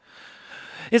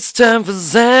It's time for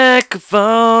Zach of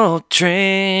all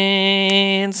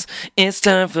trades. It's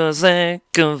time for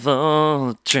Zach of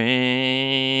all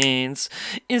trades.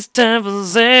 It's time for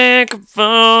Zach of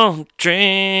all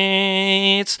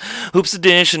trades. Hoops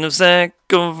edition of Zach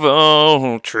of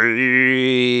all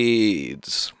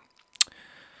trades.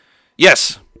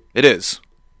 Yes, it is.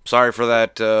 Sorry for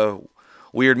that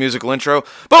weird musical intro.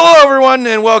 But hello, everyone,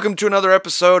 and welcome to another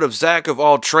episode of Zach of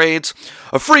All Trades,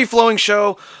 a free-flowing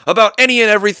show about any and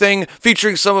everything,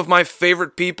 featuring some of my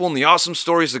favorite people and the awesome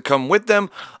stories that come with them.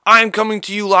 I'm coming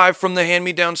to you live from the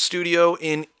Hand-Me-Down studio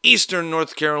in Eastern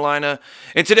North Carolina,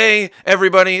 and today,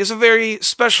 everybody, is a very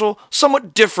special,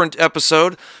 somewhat different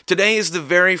episode. Today is the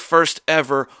very first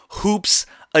ever Hoops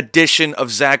edition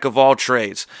of Zach of All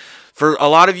Trades. For a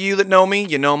lot of you that know me,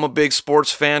 you know I'm a big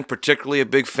sports fan, particularly a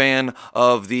big fan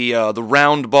of the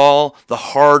round ball, the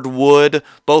hardwood.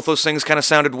 Both those things kind of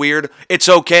sounded weird. It's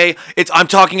okay. I'm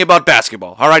talking about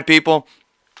basketball. All right, people?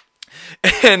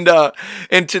 And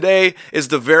today is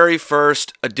the very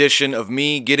first edition of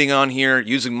me getting on here,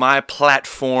 using my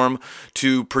platform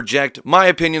to project my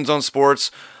opinions on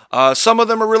sports. Some of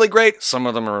them are really great. Some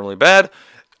of them are really bad.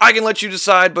 I can let you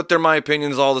decide, but they're my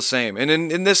opinions all the same. And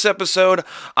in this episode,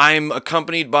 I'm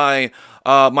accompanied by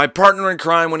my partner in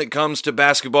crime when it comes to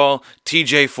basketball,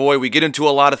 TJ Foy. We get into a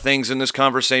lot of things in this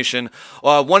conversation.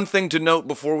 One thing to note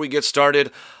before we get started,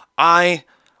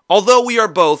 although we are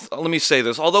both, let me say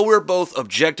this, although we're both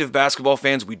objective basketball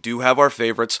fans, we do have our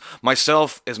favorites.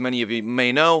 Myself, as many of you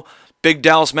may know, big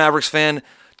Dallas Mavericks fan.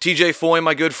 TJ Foy,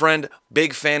 my good friend,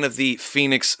 big fan of the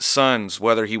Phoenix Suns,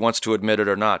 whether he wants to admit it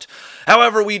or not.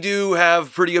 However, we do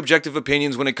have pretty objective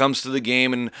opinions when it comes to the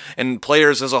game and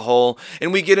players as a whole,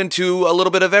 and we get into a little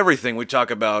bit of everything. We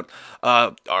talk about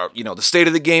the state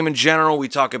of the game in general. We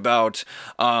talk about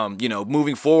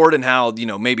moving forward and how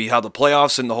maybe how the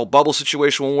playoffs and the whole bubble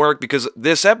situation will work. Because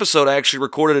this episode, I actually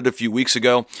recorded it a few weeks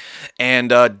ago, and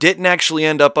didn't actually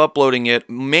end up uploading it,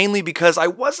 mainly because I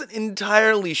wasn't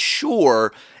entirely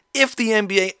sure if the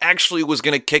NBA actually was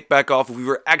going to kick back off, if we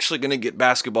were actually going to get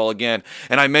basketball again.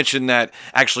 And I mentioned that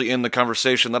actually in the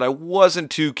conversation that I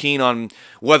wasn't too keen on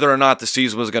whether or not the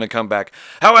season was going to come back.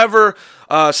 However,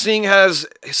 seeing as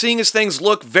things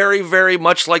look very, very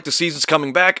much like the season's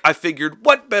coming back, I figured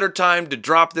what better time to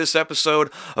drop this episode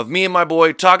of me and my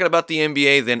boy talking about the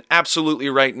NBA than absolutely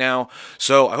right now.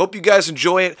 So I hope you guys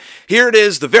enjoy it. Here it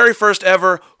is, the very first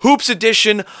ever Hoops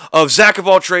edition of Zach of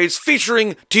All Trades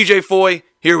featuring TJ Foy.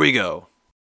 Here we go.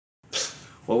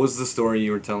 What was the story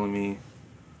you were telling me?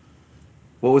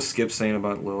 What was Skip saying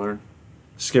about Lillard?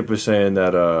 Skip was saying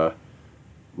that,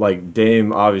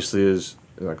 Dame obviously is,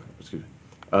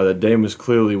 that Dame was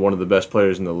clearly one of the best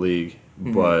players in the league,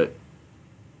 but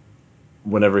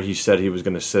whenever he said he was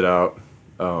going to sit out,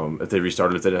 if they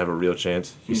restarted, if they didn't have a real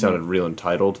chance, he sounded real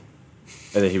entitled.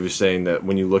 And then he was saying that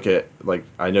when you look at,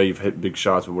 I know you've hit big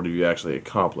shots, but what have you actually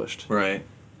accomplished? Right.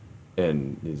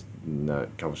 And he's not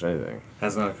accomplished anything.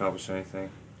 Has not accomplished anything.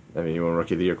 I mean, you won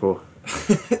Rookie of the Year, cool.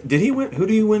 Did he win? Who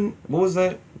did he win? What was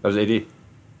that? That was AD.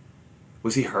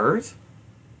 Was he hurt?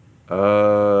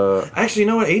 Actually, you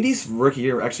know what? AD's rookie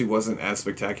year actually wasn't as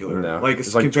spectacular. No.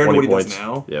 It's compared to what he does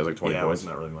now. Yeah, it was like 20 points. It's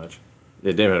not really much.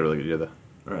 Yeah, Dame had a really good year, though.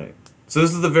 Right. So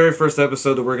this is the very first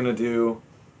episode that we're going to do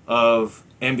of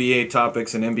NBA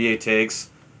topics and NBA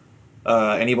takes.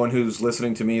 Anyone who's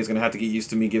listening to me is going to have to get used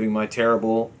to me giving my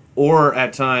terrible, or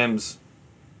at times,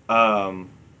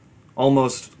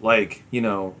 almost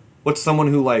what's someone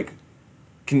who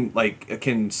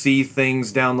can see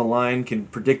things down the line, can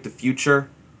predict the future,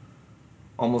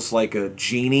 almost like a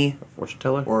genie, A fortune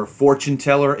teller, or fortune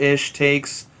teller-ish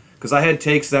takes. Because I had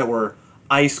takes that were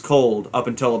ice cold up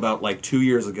until about 2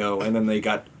 years ago, and then they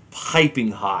got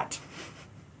piping hot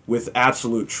with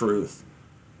absolute truth.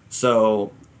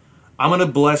 So I'm going to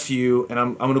bless you, and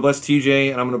I'm going to bless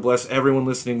TJ, and I'm going to bless everyone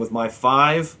listening with my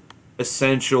 5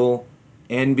 essential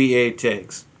NBA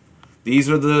takes. These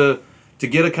are to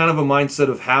get a kind of a mindset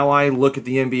of how I look at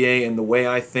the NBA and the way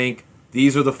I think.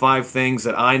 These are the 5 things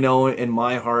that I know in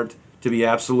my heart to be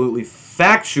absolutely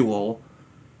factual,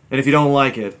 and if you don't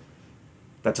like it,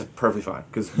 that's perfectly fine,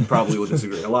 because you probably will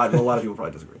disagree. A lot of people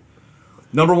probably disagree.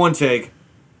 Number 1 take,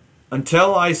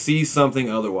 until I see something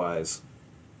otherwise,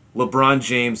 LeBron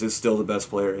James is still the best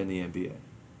player in the NBA.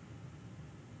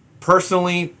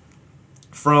 Personally,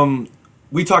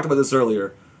 we talked about this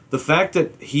earlier, the fact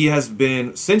that he has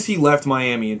been, since he left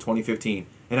Miami in 2015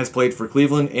 and has played for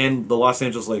Cleveland and the Los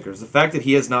Angeles Lakers, the fact that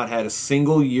he has not had a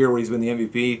single year where he's been the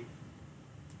MVP,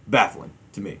 baffling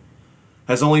to me.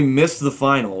 Has only missed the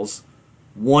finals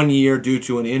 1 year due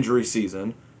to an injury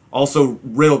season. Also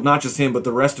riddled, not just him, but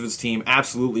the rest of his team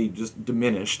absolutely just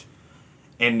diminished.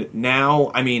 And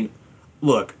now, I mean,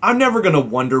 look, I'm never going to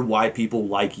wonder why people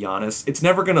like Giannis. It's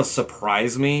never going to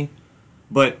surprise me.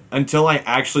 But until I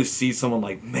actually see someone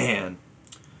like, man,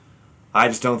 I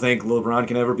just don't think LeBron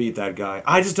can ever beat that guy.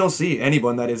 I just don't see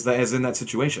anyone that is in that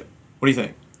situation. What do you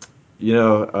think? You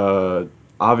know,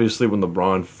 obviously when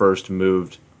LeBron first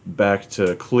moved back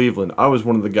to Cleveland, I was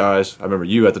one of the guys. I remember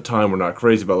you at the time were not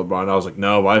crazy about LeBron. I was like,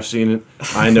 no, I've seen it.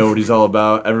 I know what he's all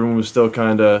about. Everyone was still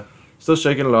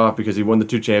shaking it off because he won the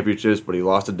 2 championships, but he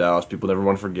lost to Dallas. People never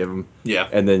want to forgive him. Yeah.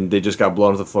 And then they just got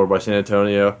blown to the floor by San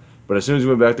Antonio. But as soon as he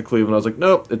went back to Cleveland, I was like,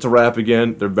 nope, it's a wrap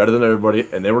again. They're better than everybody,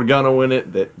 and they were gonna win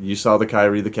it. That you saw the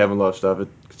Kyrie, the Kevin Love stuff,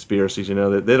 conspiracies. You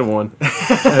know, they'd have won.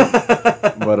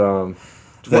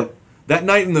 But that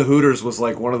night in the Hooters was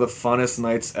like one of the funnest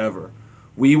nights ever.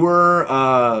 We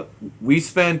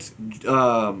spent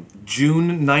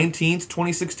June 19th,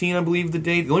 2016, I believe the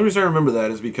date. The only reason I remember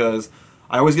that is because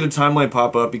I always get a timeline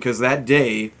pop up because that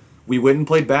day we went and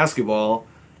played basketball,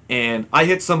 and I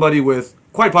hit somebody with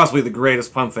quite possibly the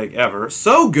greatest pump fake ever.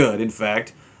 So good, in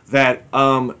fact, that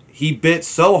he bit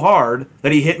so hard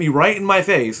that he hit me right in my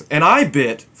face, and I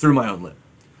bit through my own lip.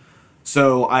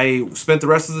 So I spent the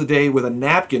rest of the day with a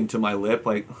napkin to my lip,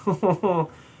 like,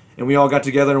 and we all got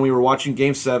together and we were watching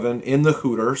Game 7 in the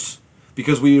Hooters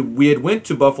because we had went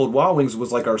to Buffalo Wild Wings. It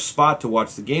was like our spot to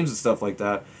watch the games and stuff like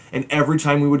that. And every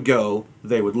time we would go,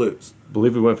 they would lose. I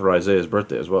believe we went for Isaiah's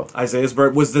birthday as well. Isaiah's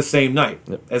birthday was the same night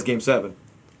as Game 7.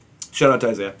 Shout out to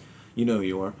Isaiah. You know who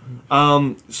you are.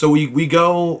 So we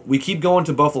keep going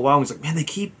to Buffalo Wild Wings. Like, man, they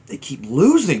keep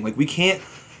losing. Like, we can't.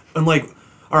 I'm like,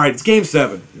 all right, it's Game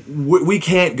 7. We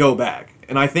can't go back.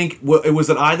 And I think it was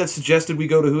I that suggested we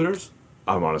go to Hooters.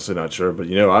 I'm honestly not sure, but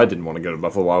I didn't want to go to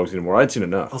Buffalo Wild Wings anymore. I'd seen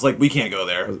enough. I was like, we can't go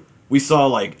there. We saw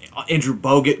like Andrew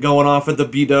Bogut going off at the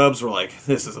B-Dubs. We're like,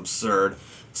 this is absurd.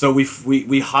 So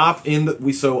we hop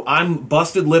in. So I'm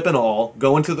busted lip and all,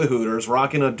 going to the Hooters,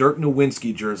 rocking a Dirk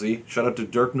Nowitzki jersey. Shout out to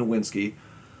Dirk Nowitzki.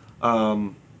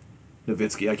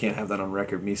 Nowitzki. I can't have that on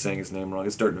record. Me saying his name wrong.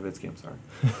 It's Dirk Nowitzki. I'm sorry.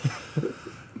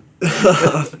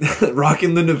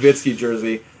 Rocking the Nowitzki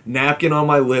jersey, napkin on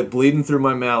my lip, bleeding through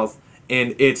my mouth,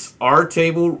 and it's our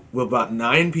table with about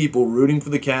 9 people rooting for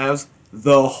the Cavs.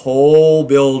 The whole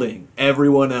building,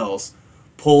 everyone else,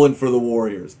 pulling for the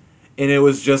Warriors, and it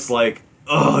was just like.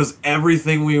 Oh, it was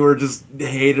everything we were just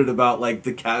hated about, like,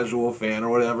 the casual fan or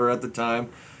whatever at the time.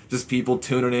 Just people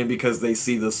tuning in because they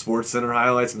see the SportsCenter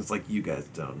highlights, and it's like, you guys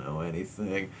don't know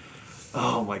anything.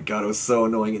 Oh, my God, it was so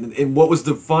annoying. And what was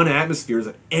the fun atmosphere is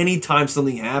that anytime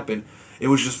something happened, it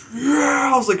was just,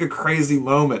 it was like a crazy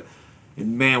moment.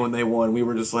 And, man, when they won, we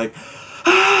were just like,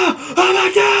 oh,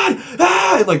 my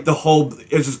God, and, like,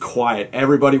 it was just quiet.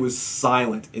 Everybody was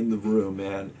silent in the room,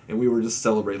 man. And we were just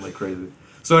celebrating like crazy.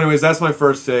 So anyways, that's my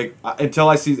first take. Until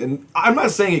I see... And I'm not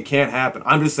saying it can't happen.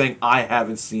 I'm just saying I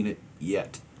haven't seen it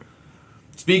yet.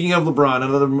 Speaking of LeBron,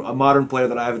 another modern player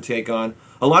that I have a take on.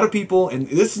 A lot of people, and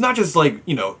this is not just like,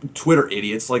 Twitter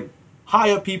idiots, like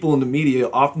high up people in the media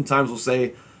oftentimes will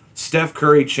say Steph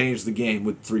Curry changed the game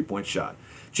with the 3-point shot.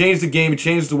 Changed the game,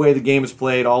 changed the way the game is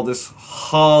played, all this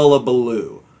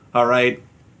hullabaloo. All right?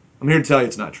 I'm here to tell you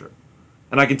it's not true.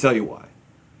 And I can tell you why.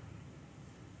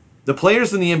 The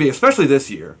players in the NBA, especially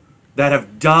this year, that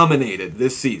have dominated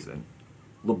this season,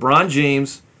 LeBron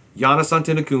James, Giannis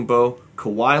Antetokounmpo,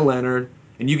 Kawhi Leonard,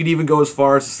 and you could even go as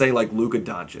far as to say like Luka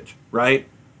Doncic, right?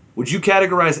 Would you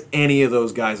categorize any of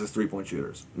those guys as 3-point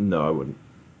shooters? No, I wouldn't.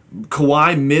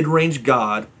 Kawhi, mid-range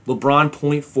god. LeBron,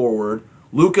 point forward.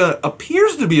 Luka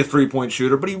appears to be a 3-point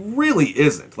shooter, but he really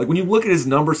isn't. Like, when you look at his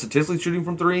numbers statistically shooting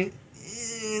from 3,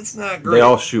 it's not great. They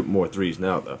all shoot more threes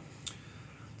now, though.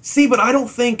 See, but I don't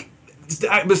think...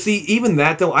 But see, even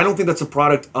that, though, I don't think that's a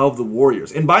product of the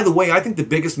Warriors. And by the way, I think the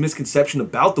biggest misconception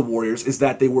about the Warriors is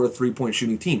that they were a 3-point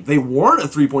shooting team. They weren't a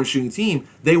 3-point shooting team.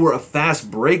 They were a fast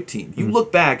break team. You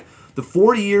look back, the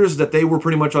 4 years that they were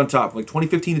pretty much on top, like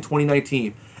 2015 to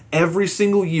 2019, every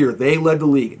single year they led the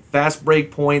league in fast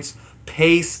break points,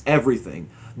 pace, everything.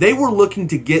 They were looking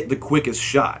to get the quickest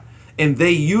shot. And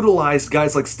they utilized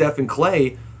guys like Steph and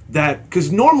Clay that,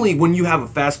 because normally when you have a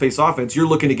fast-paced offense, you're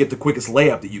looking to get the quickest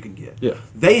layup that you can get. Yeah.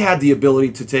 They had the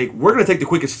ability to we're going to take the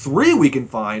quickest 3 we can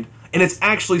find, and it's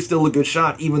actually still a good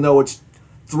shot, even though it's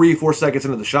 3 or 4 seconds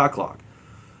into the shot clock.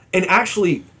 And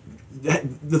actually,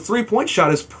 the 3-point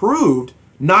shot is proved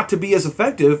not to be as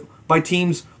effective by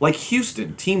teams like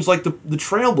Houston, teams like the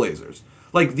Trailblazers.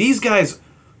 Like, these guys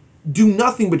do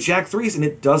nothing but jack threes, and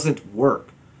it doesn't work.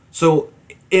 So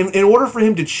in order for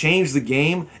him to change the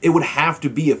game, it would have to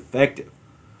be effective.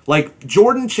 Like,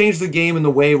 Jordan changed the game in the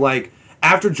way, like,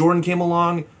 after Jordan came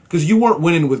along, because you weren't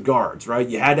winning with guards, right?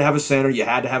 You had to have a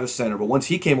center, but once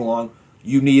he came along,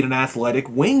 you need an athletic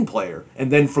wing player.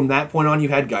 And then from that point on, you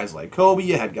had guys like Kobe,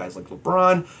 you had guys like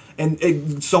LeBron,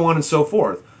 and so on and so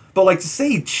forth. But like to say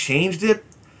he changed it,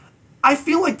 I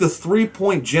feel like the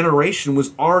 3-point generation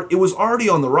was already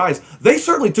on the rise. They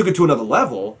certainly took it to another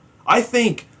level. I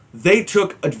think they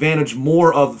took advantage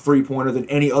more of the 3-pointer than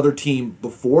any other team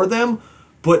before them.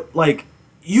 But like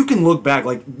you can look back,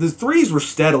 like the threes were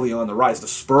steadily on the rise. The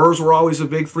Spurs were always a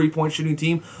big 3-point shooting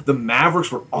team. The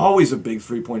Mavericks were always a big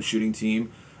 3-point shooting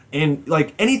team. And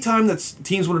like anytime that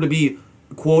teams wanted to be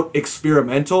quote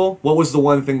experimental, what was the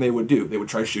one thing they would do? They would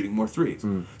try shooting more threes.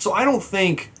 So I don't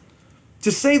think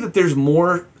to say that there's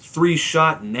more three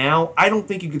shot now, I don't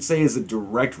think you could say is a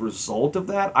direct result of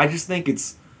that. I just think it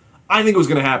was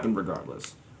going to happen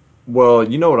regardless. Well,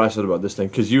 you know what I said about this thing,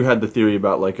 because you had the theory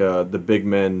about like the big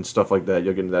men and stuff like that.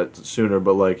 You'll get into that sooner,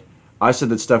 but like I said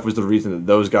that Steph was the reason that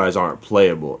those guys aren't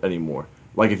playable anymore.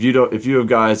 Like if you have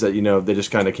guys that they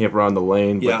just kind of camp around the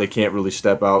lane, but they can't really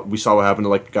step out. We saw what happened to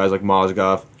like guys like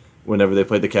Mozgov whenever they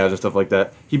played the Cavs and stuff like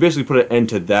that. He basically put an end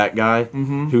to that guy,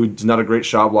 who's not a great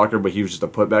shot blocker, but he was just a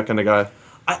putback kind of guy.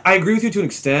 I agree with you to an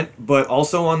extent, but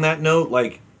also on that note,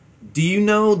 like, do you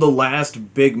know the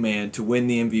last big man to win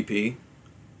the MVP?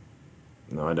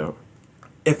 No, I don't.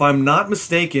 If I'm not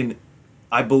mistaken,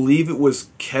 I believe it was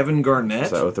Kevin Garnett.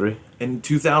 Is that 03? In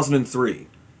 2003.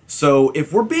 So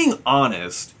if we're being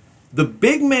honest, the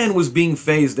big man was being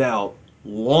phased out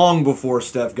long before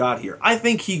Steph got here. I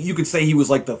think you could say he was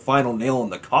like the final nail in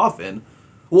the coffin.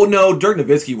 Well, no, Dirk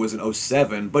Nowitzki was in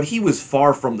 07, but he was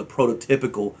far from the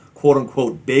prototypical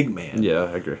quote-unquote big man. Yeah,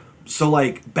 I agree. So,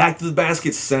 like, back to the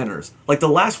basket centers. Like, the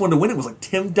last one to win it was, like,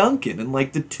 Tim Duncan in,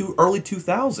 like, the early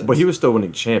 2000s. But he was still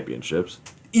winning championships.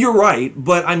 You're right,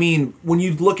 but, I mean, when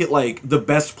you look at, like, the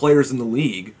best players in the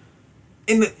league,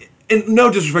 and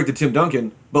no disrespect to Tim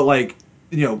Duncan, but, like,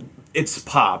 it's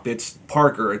Pop, it's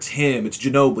Parker, it's him, it's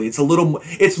Ginobili.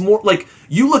 It's more like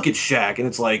you look at Shaq and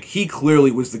it's like he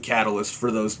clearly was the catalyst for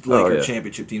those Laker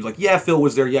championship teams. Like, yeah, Phil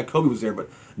was there, yeah, Kobe was there, but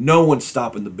no one's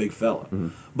stopping the big fella.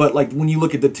 But like when you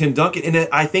look at the Tim Duncan, and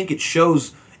I think it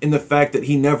shows in the fact that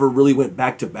he never really went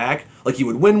back to back. Like he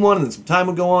would win one and then some time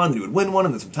would go on, and he would win one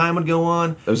and then some time would go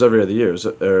on. It was every other year.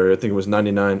 I think it was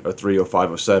 99, 03,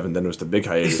 05, 07, then it was the big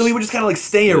hiatus. So he would just kind of like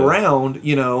stay around,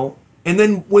 And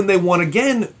then when they won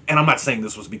again, and I'm not saying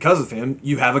this was because of him,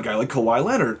 you have a guy like Kawhi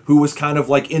Leonard, who was kind of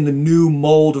like in the new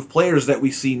mold of players that we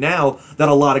see now that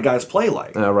a lot of guys play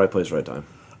like. Right place, right time.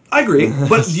 I agree,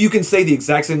 but you can say the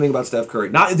exact same thing about Steph Curry.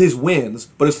 Not his wins,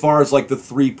 but as far as like the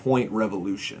 3-point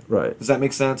revolution. Right. Does that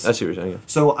make sense? I see what you're saying. Yeah.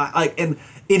 So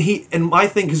and my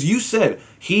thing, because you said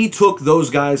he took those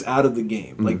guys out of the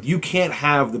game. Like you can't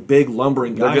have the big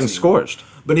lumbering guys. They're getting scorched.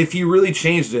 But if he really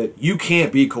changed it, you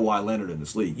can't be Kawhi Leonard in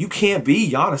this league. You can't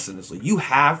be Giannis in this league. You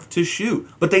have to shoot.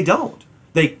 But they don't.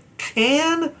 They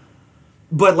can,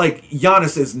 but like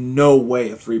Giannis is no way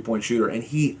a 3-point shooter, and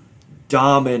he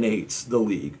dominates the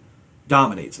league.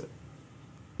 Dominates it.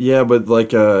 Yeah, but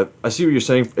like I see what you're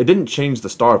saying. It didn't change the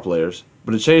star players,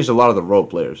 but it changed a lot of the role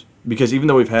players. Because even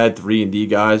though we've had 3-and-D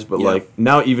guys, but like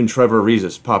now even Trevor Ariza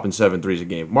is popping 7 threes a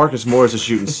game. Marcus Morris is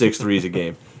shooting 6 threes a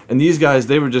game. And these guys,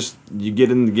 they were just, you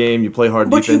get in the game, you play hard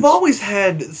defense. But you've always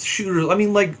had shooters. I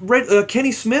mean, like,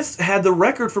 Kenny Smith had the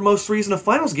record for most threes in a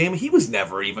finals game. He was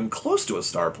never even close to a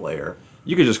star player.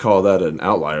 You could just call that an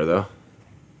outlier, though.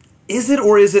 Is it,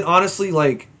 or is it honestly,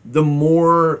 like, the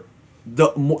more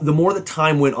the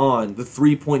time went on, the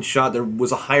 3-point shot, there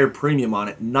was a higher premium on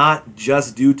it, not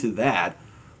just due to that,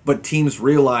 but teams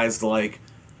realized, like,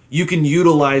 you can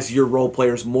utilize your role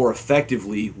players more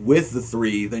effectively with the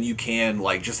 3 than you can,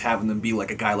 like, just having them be,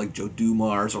 like, a guy like Joe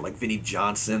Dumars or, like, Vinnie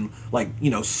Johnson, like,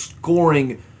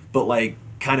 scoring, but, like,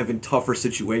 kind of in tougher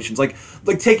situations. Like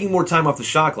taking more time off the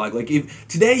shot clock. Like, if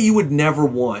today you would never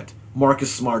want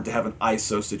Marcus Smart to have an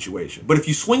ISO situation. But if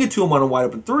you swing it to him on a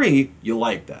wide-open 3, you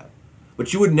like that.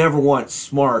 But you would never want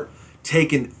Smart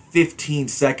taking 15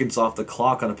 seconds off the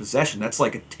clock on a possession. That's,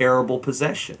 like, a terrible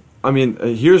possession. I mean,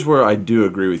 here's where I do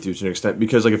agree with you to an extent,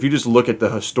 because like if you just look at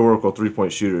the historical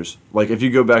 3-point shooters, like if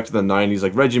you go back to the 90s,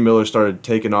 like Reggie Miller started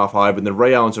taking off high, but then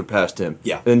Ray Allen surpassed him.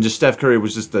 Yeah. And just Steph Curry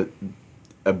was just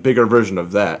a bigger version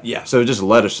of that. Yeah. So it just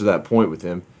led us to that point with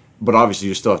him. But obviously,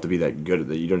 you still have to be that good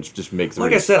at it. You don't just make threes.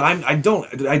 Like I said,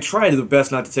 I try the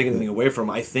best not to take anything away from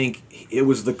him. I think it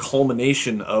was the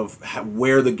culmination of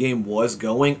where the game was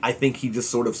going. I think he just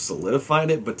sort of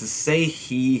solidified it. But to say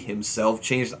he himself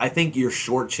changed, I think you're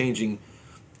shortchanging.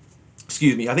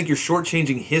 Excuse me. I think you're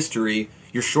shortchanging history.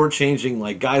 You're shortchanging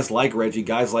like guys like Reggie,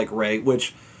 guys like Ray.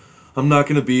 Which I'm not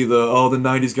going to be the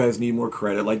 90s guys need more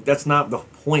credit. Like that's not the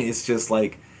point. It's just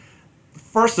like.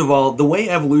 First of all, the way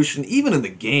evolution, even in the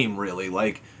game, really,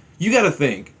 like, you got to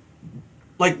think,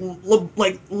 like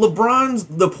LeBron's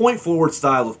the point forward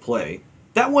style of play.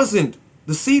 That wasn't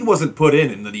the seed wasn't put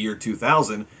in the year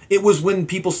 2000. It was when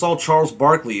people saw Charles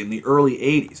Barkley in the early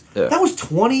 80s. Yeah. That was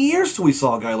 20 years till we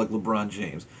saw a guy like LeBron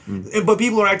James. But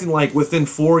people are acting like within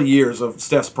 4 years of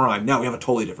Steph's prime, now we have a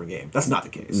totally different game. That's not the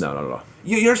case. No, not at all.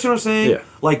 You understand what I'm saying? Yeah.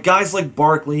 Like guys like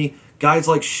Barkley, guys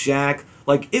like Shaq,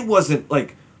 like it wasn't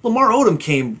like Lamar Odom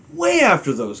came way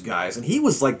after those guys, and he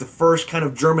was like the first kind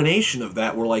of germination of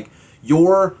that, where like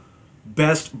your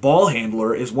best ball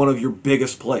handler is one of your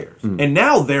biggest players, and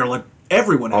now they're like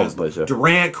everyone All has the players, yeah.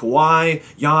 Durant, Kawhi,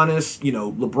 Giannis,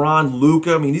 LeBron,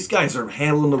 Luka. I mean, these guys are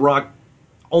handling the rock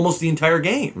almost the entire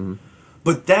game.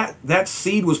 But that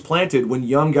seed was planted when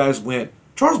young guys went.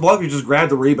 Charles Barkley just grabbed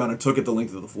the rebound and took it the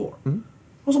length of the floor. It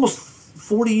was almost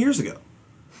 40 years ago.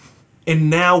 And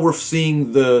now we're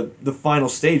seeing the final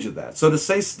stage of that. So to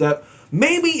say Steph,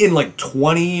 maybe in like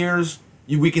 20 years,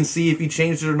 we can see if he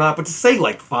changed it or not. But to say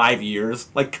like 5 years,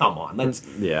 like come on, that's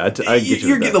Yeah, I get you.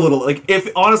 you're getting a little like if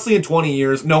honestly in 20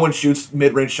 years no one shoots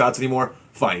mid-range shots anymore.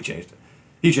 Fine, he changed it.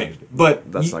 He changed it, but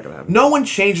That's not gonna happen. No one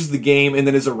changes the game and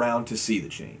then is around to see the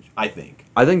change. I think.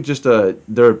 I think just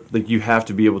you have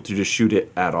to be able to just shoot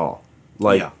it at all.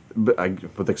 Like, Yeah.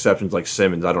 with exceptions like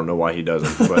Simmons, I don't know why he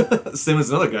doesn't. But Simmons,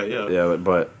 another guy, yeah. yeah,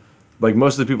 but like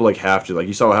most of the people like have to. Like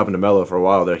you saw what happened to Melo for a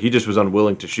while there. He just was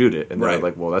unwilling to shoot it, and they're Right.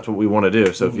 like, "Well, that's what we want to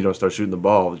do. So if you don't start shooting the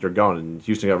ball, you're gone." And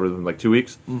Houston got rid of him in like 2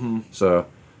 weeks. So,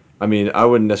 I mean, I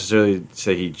wouldn't necessarily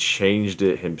say he changed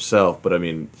it himself, but I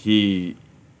mean, he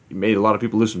made a lot of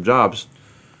people lose some jobs.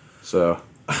 So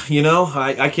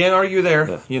I can't argue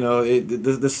there. Yeah.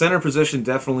 The center position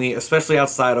definitely, especially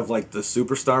outside of like the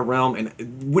superstar realm, and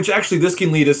which actually this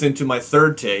can lead us into my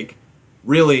third take.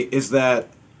 Really, is that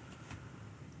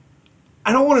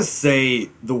I don't want to say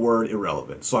the word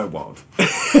irrelevant, so I won't.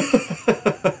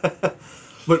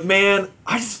 But man,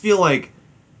 I just feel like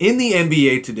in the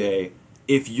NBA today,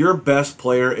 if your best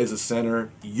player is a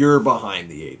center, you're behind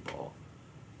the eight ball.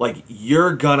 Like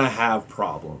you're gonna have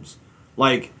problems.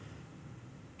 Like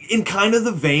in kind of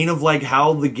the vein of like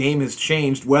how the game has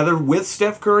changed, whether with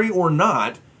Steph Curry or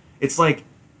not, it's like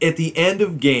at the end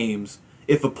of games,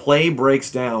 if a play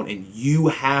breaks down and you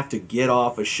have to get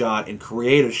off a shot and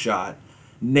create a shot,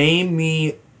 name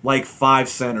me like 5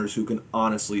 centers who can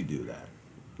honestly do that.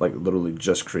 like literally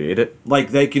just create it. Like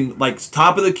they can like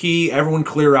top of the key, everyone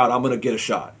clear out, I'm gonna get a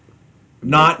shot.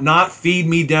 Not feed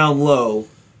me down low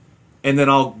and then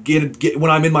I'll get when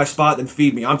I'm in my spot then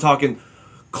feed me. I'm talking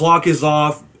clock is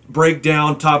off, break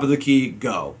down, top of the key,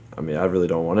 go. I mean, I really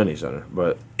don't want any center,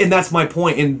 but And that's my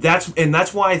point, and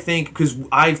that's why I think, because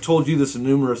I've told you this a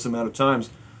numerous amount of times,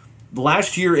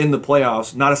 last year in the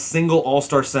playoffs, not a single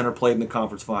All-Star center played in the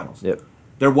conference finals. yep.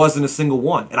 There wasn't a single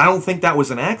one, and I don't think that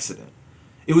was an accident.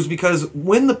 It was because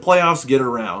when the playoffs get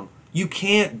around, you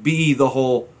can't be the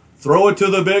whole throw it to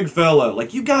the big fella.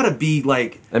 Like you got to be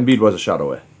like Embiid was a shot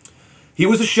away. he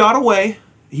was a shot away.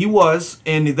 He was,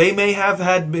 and they may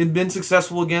have been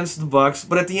successful against the Bucks,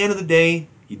 but at the end of the day,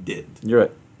 he didn't. You're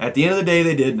right. At the end of the day,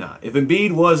 they did not. If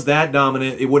Embiid was that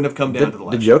dominant, it wouldn't have come down to the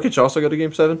last. Did Jokic also go to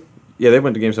Game 7? Yeah, they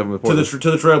went to Game 7 with to Portland.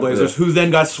 the Trailblazers, Yeah. who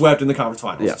then got swept in the conference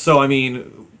finals. Yeah. So I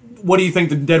mean, what do you think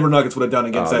the Denver Nuggets would have done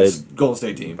against that Golden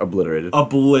State team? Obliterated.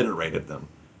 Obliterated them.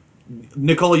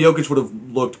 Nikola Jokic would have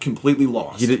looked completely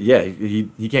lost. He did. Yeah,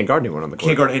 he can't guard anyone on the court.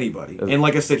 Can't guard anybody. And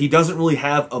like I said, he doesn't really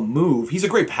have a move. He's a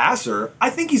great passer. I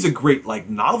think he's a great like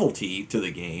novelty to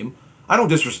the game. I don't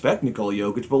disrespect Nikola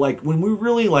Jokic, but like when we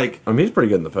really like. I mean, he's pretty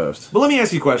good in the post. But let me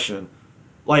ask you a question.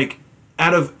 Like,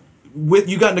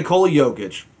 you got Nikola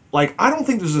Jokic. Like, I don't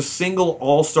think there's a single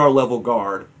All-Star level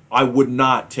guard I would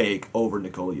not take over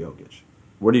Nikola Jokic.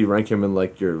 Where do you rank him in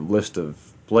like your list of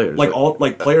players?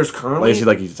 Like players currently. Like, is he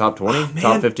like he's top 20, Man,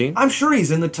 top 15? I'm sure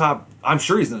he's in the top. I'm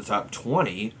sure he's in the top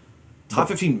 20, top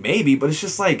 15 maybe. But it's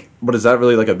just like. But is that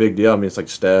really like a big deal? I mean, it's like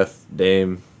Steph,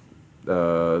 Dame,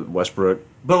 Westbrook.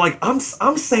 But like I'm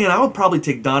saying, I would probably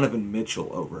take Donovan Mitchell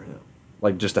over him.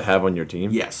 Like just to have on your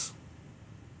team. Yes.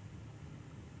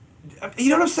 You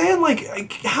know what I'm saying?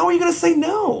 Like how are you gonna say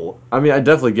no? I mean, I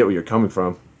definitely get where you're coming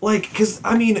from. Like, because,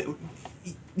 I mean,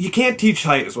 you can't teach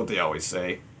height is what they always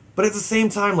say. But at the same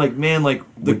time, like, man, like,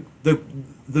 the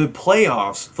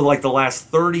playoffs for, like, the last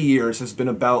 30 years has been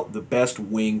about the best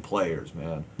wing players,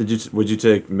 man. Would you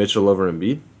take Mitchell over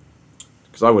Embiid?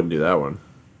 Because I wouldn't do that one.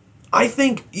 I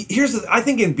think, I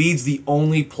think Embiid's the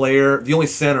only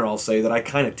center, I'll say, that I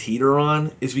kind of teeter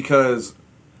on, is because,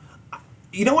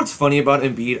 you know what's funny about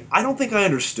Embiid? I don't think I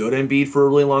understood Embiid for a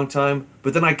really long time,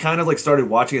 but then I kind of like started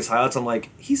watching his highlights. I'm like,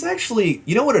 he's actually,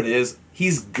 you know what it is?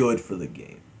 He's good for the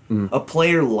game. A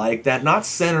player like that, not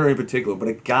center in particular, but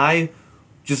a guy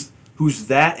just who's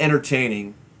that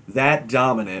entertaining, that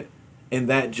dominant, and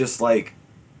that just like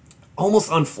almost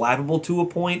unflappable to a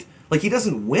point. Like he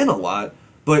doesn't win a lot,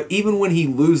 but even when he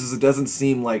loses, it doesn't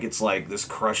seem like it's like this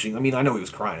crushing. I mean, I know he was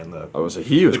crying in the.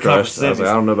 He was crushed. I was like,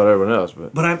 I don't know about everyone else,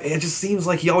 but it just seems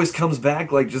like he always comes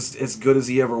back like just as good as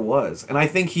he ever was, and I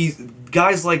think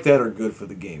guys like that are good for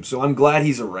the game. So I'm glad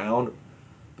he's around.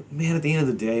 But man, at the end of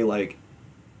the day, like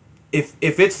if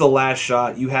it's the last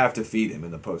shot, you have to feed him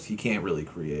in the post. He can't really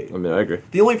create. I mean, I agree.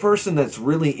 The only person that's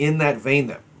really in that vein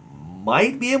that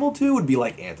might be able to would be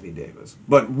like Anthony Davis.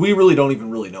 But we really don't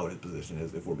even really know what his position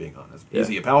is, if we're being honest. Yeah. Is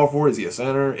he a power forward? Is he a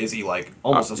center? Is he like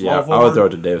almost a small forward? I would throw it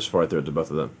to Davis before I throw it to both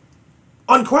of them.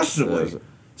 Unquestionably. Yeah,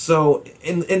 so,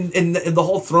 and the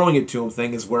whole throwing it to him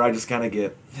thing is where I just kind of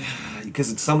get...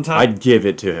 Because it's sometimes... I'd give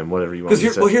it to him, whatever you want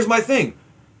to say. Well, here's my thing.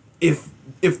 If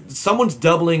someone's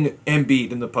doubling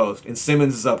Embiid in the post and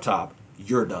Simmons is up top,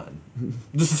 you're done.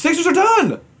 The Sixers are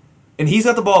done! And he's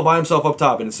got the ball by himself up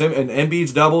top, and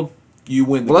Embiid's doubled, you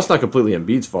win the Well, that's not completely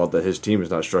Embiid's fault that his team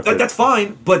is not structured. That's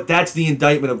fine, but that's the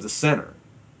indictment of the center.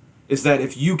 Is that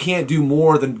if you can't do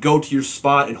more than go to your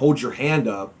spot and hold your hand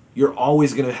up, you're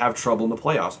always going to have trouble in the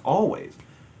playoffs. Always.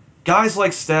 Guys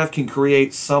like Steph can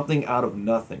create something out of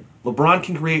nothing. LeBron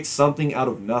can create something out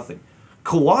of nothing.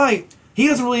 Kawhi, he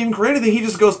doesn't really even create anything. He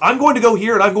just goes, I'm going to go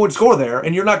here and I'm going to score there,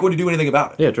 and you're not going to do anything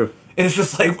about it. Yeah, true. And it's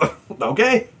just like,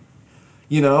 okay.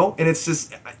 You know? And it's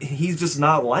just, he's just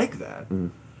not like that.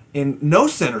 And no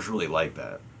center's really like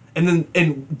that.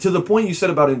 And to the point you said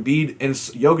about Embiid and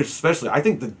Jokic especially, I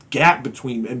think the gap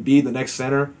between Embiid and the next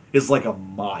center is like a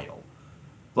mile.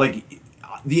 Like,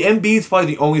 the Embiid's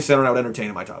probably the only center I would entertain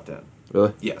in my top 10.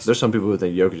 Really? Yes. There's some people who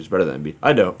think Jokic is better than Embiid.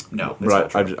 I don't. No, it's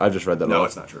right. not true. I just read that. No,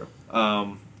 it's not true.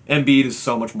 Embiid is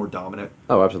so much more dominant.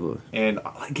 Oh, absolutely. And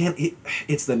again,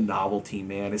 it's the novelty,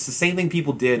 man. It's the same thing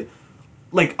people did.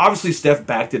 Like, obviously Steph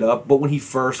backed it up, but when he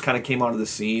first kind of came onto the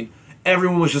scene,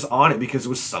 everyone was just on it because it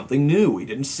was something new. We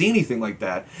didn't see anything like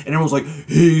that. And everyone was like,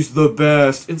 he's the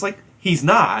best. And it's like, he's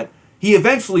not. He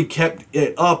eventually kept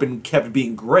it up and kept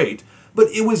being great. But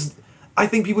it was, I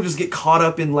think people just get caught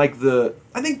up in like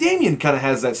I think Damian kind of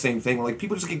has that same thing. Like,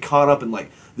 people just get caught up in like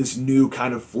this new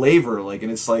kind of flavor. Like,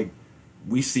 and it's like,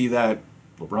 we see that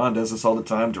LeBron does this all the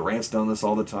time. Durant's done this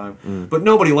all the time. But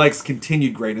nobody likes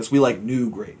continued greatness. We like new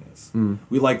greatness.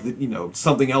 We like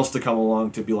something else to come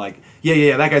along to be like,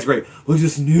 yeah, that guy's great. Look at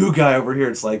this new guy over here.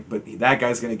 It's like, but that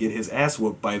guy's going to get his ass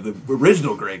whooped by the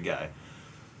original great guy.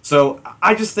 So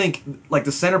I just think like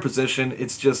the center position,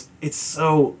 it's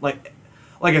so like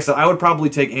I said, I would probably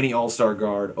take any all-star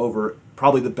guard over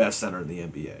probably the best center in the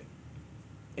NBA.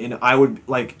 And I would,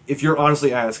 like, if you're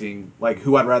honestly asking, like,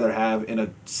 who I'd rather have in a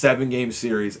 7-game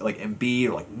series, like Embiid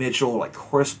or, like, Mitchell or, like,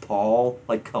 Chris Paul,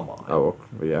 like, come on. Oh,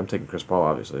 well, yeah, I'm taking Chris Paul,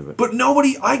 obviously. But but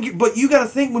you got to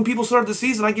think, when people started the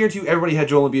season, I guarantee you everybody had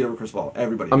Joel Embiid over Chris Paul.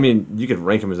 Everybody. I mean, you could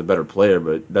rank him as a better player,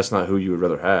 but that's not who you would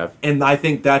rather have. And I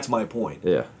think that's my point.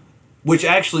 Yeah. Which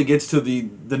actually gets to the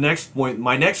next point,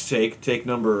 my next take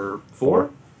number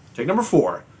 4. Take number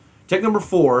 4. Take number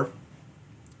 4.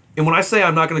 And when I say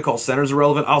I'm not going to call centers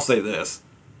irrelevant, I'll say this.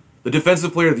 The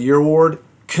Defensive Player of the Year award,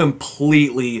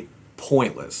 completely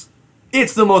pointless.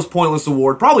 It's the most pointless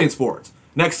award, probably in sports.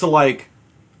 Next to, like,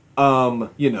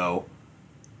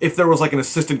 if there was, like, an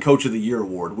Assistant Coach of the Year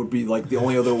award, would be, like, the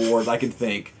only other award I can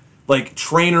think. Like,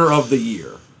 Trainer of the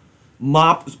Year.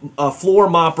 Floor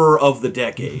Mopper of the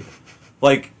Decade.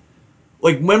 Like,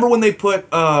 remember when they put,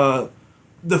 the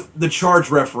charge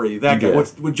referee, that guy,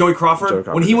 with Joey Crawford?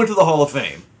 When he went to the Hall of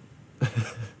Fame.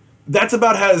 That's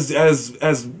about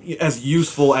as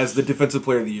useful as the Defensive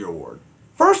Player of the Year award.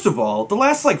 First of all, the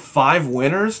last like 5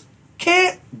 winners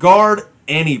can't guard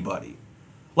anybody.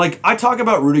 Like, I talk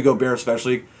about Rudy Gobert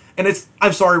especially, and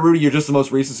I'm sorry, Rudy, you're just the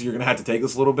most recent, so you're gonna have to take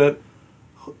this a little bit.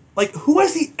 Like, who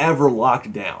has he ever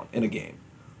locked down in a game?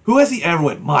 Who has he ever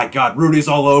went, my God, Rudy's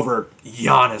all over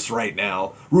Giannis right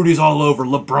now. Rudy's all over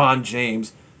LeBron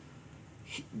James.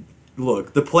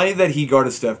 Look, the play that he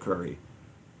guarded Steph Curry,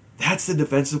 that's the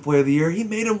Defensive Player of the Year. He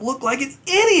made him look like an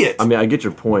idiot. I mean, I get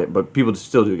your point, but people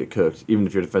still do get cooked, even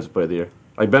if you're Defensive Player of the Year.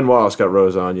 Like, Ben Wallace got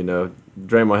Rose on,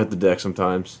 Draymond hit the deck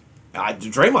sometimes.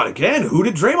 Draymond again? Who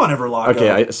did Draymond ever lock up?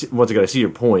 Once again, I see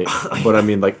your point, but I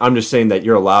mean, like, I'm just saying that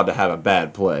you're allowed to have a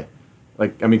bad play.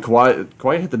 Like, I mean,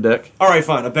 Kawhi hit the deck. All right,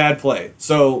 fine, a bad play.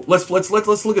 So let's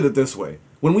look at it this way.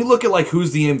 When we look at like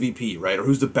who's the MVP, right, or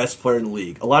who's the best player in the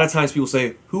league, a lot of times people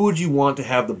say, who would you want to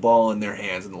have the ball in their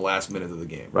hands in the last minute of the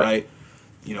game, right?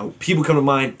 People come to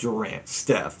mind: Durant,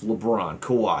 Steph, LeBron,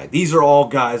 Kawhi. These are all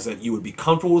guys that you would be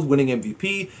comfortable with winning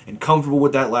MVP and comfortable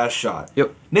with that last shot.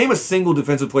 Yep. Name a single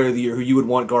Defensive Player of the Year who you would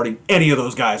want guarding any of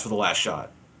those guys for the last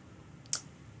shot.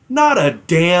 Not a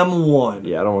damn one.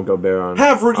 Yeah, I don't want Gobert on.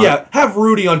 Have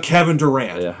Rudy on Kevin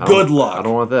Durant. Yeah, Good luck. I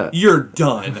don't want that. You're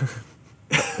done.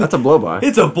 That's a blow by.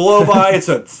 It's a blow by. It's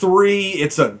a three.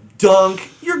 It's a dunk.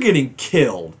 You're getting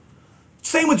killed.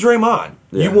 Same with Draymond.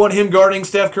 Yeah. You want him guarding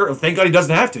Steph Curry? Thank God he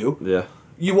doesn't have to. Yeah.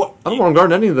 You want I don't want to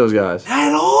guard any of those guys.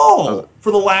 at all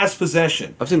for the last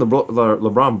possession. I've seen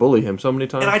LeBron bully him so many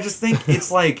times. And I just think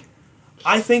it's like,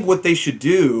 I think what they should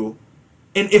do,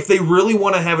 and if they really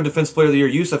want to have a defensive player of the year,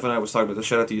 Yusuf and I was talking about this.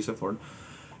 Shout out to Yusuf Lord.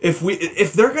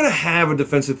 If they're gonna have a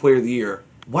defensive player of the year,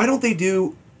 why don't they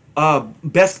do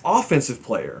best offensive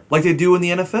player like they do in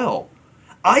the NFL?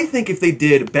 I think if they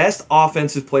did best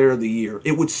offensive player of the year,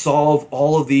 it would solve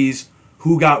all of these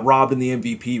who got robbed in the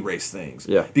MVP race things.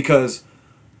 Yeah. Because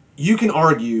you can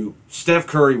argue Steph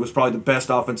Curry was probably the best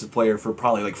offensive player for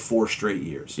probably like 4 straight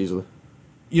years. Easily.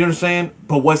 You know what I'm saying?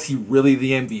 But was he really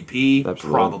the MVP?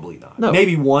 Absolutely. Probably not. No.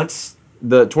 Maybe once.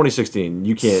 The 2016,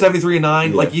 you can't. 73-9,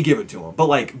 Yeah. like you give it to him. But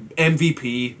like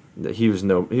MVP, He was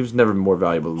never more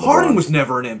valuable than Harden LeBron. was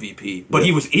never an MVP, but Yeah.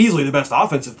 he was easily the best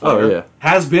offensive player. Oh, yeah.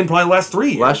 Has been probably the last 3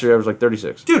 years. Last year, I was like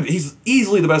 36. Dude, he's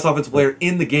easily the best offensive player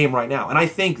in the game right now. And I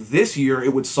think this year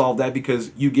it would solve that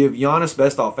because you give Giannis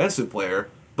best offensive player,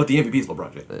 but the MVP is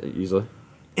LeBron James. Easily.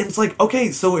 And it's like,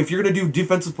 okay, so if you're going to do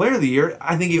defensive player of the year,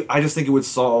 I just think it would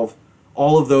solve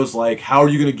all of those, like, how are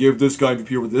you going to give this guy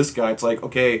MVP over this guy? It's like,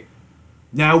 okay,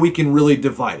 now we can really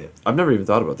divide it. I've never even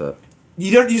thought about that.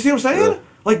 You see what I'm saying? Yeah.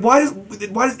 Like, why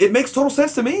does it makes total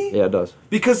sense to me? Yeah, it does.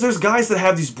 Because there's guys that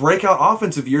have these breakout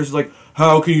offensive years, like,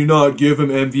 how can you not give him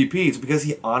MVP? It's because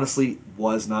he honestly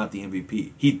was not the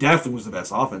MVP. He definitely was the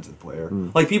best offensive player.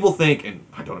 Like, people think, and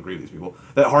I don't agree with these people,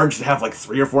 that Harden should have like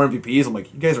 3 or 4 MVPs. I'm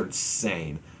like, you guys are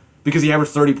insane. Because he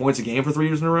averaged 30 points a game for 3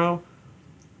 years in a row.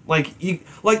 Like the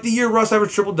year Russ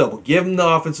averaged triple-double. Give him the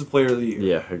offensive player of the year.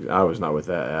 Yeah, I was not with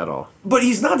that at all. But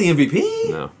he's not the MVP.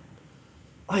 No.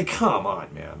 Like, come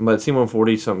on, man. But team won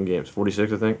 40-something games.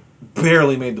 46, I think.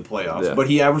 Barely made the playoffs. Yeah. But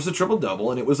he averaged a triple-double,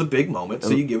 and it was a big moment, so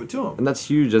you give it to him. And that's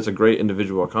huge. That's a great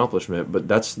individual accomplishment. But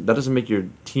that doesn't make your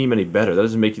team any better. That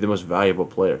doesn't make you the most valuable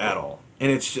player. At all. And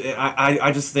it's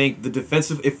I just think the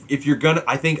defensive, if you're gonna,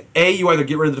 I think you either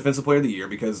get rid of the defensive player of the year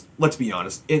because let's be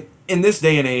honest, in this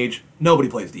day and age nobody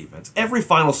plays defense. Every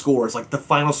final score is like the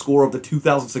final score of the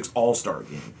 2006 All-Star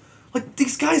game. Like,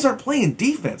 these guys aren't playing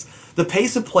defense. The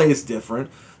pace of play is different,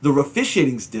 the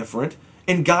officiating's different,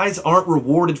 and guys aren't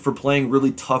rewarded for playing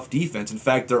really tough defense. In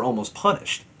fact, they're almost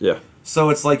punished. Yeah. So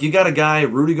it's like you got a guy,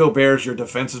 Rudy Gobert's your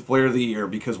defensive player of the year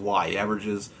because why? He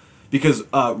averages because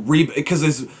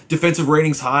his defensive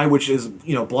rating's high, which is,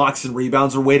 blocks and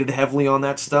rebounds are weighted heavily on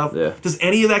that stuff. Yeah. Does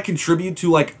any of that contribute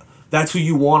to, like, that's who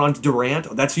you want on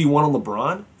Durant? That's who you want on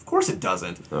LeBron? Of course it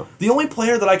doesn't. No. The only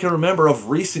player that I can remember of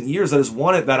recent years that has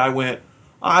won it that I went,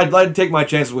 I'd like to take my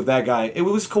chances with that guy, it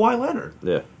was Kawhi Leonard.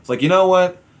 Yeah. It's like, you know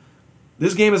what?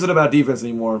 This game isn't about defense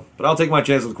anymore, but I'll take my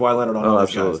chances with Kawhi Leonard on all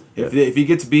these absolutely. guys. Yeah. If he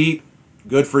gets beat,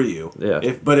 good for you.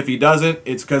 Yeah. But if he doesn't,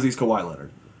 it's because he's Kawhi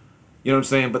Leonard. You know what I'm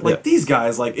saying? But, like, Yeah. these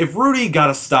guys, like, if Rudy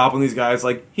got a stop on these guys,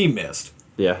 like, he missed.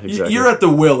 Yeah, exactly. You're at the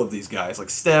will of these guys.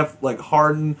 Like, Steph, like,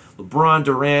 Harden, LeBron,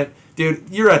 Durant. Dude,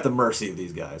 you're at the mercy of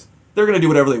these guys. They're going to do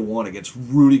whatever they want against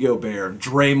Rudy Gobert,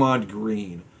 Draymond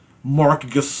Green, Mark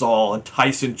Gasol, and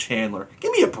Tyson Chandler.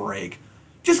 Give me a break.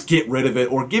 Just get rid of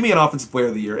it, or give me an offensive player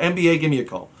of the year. NBA, give me a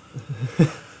call.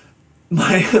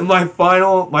 My fifth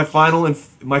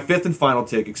and final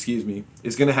take,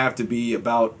 is going to have to be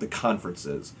about the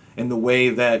conferences and the way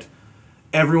that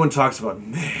everyone talks about,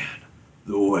 man,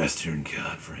 the Western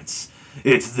Conference.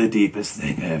 It's the deepest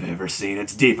thing I've ever seen.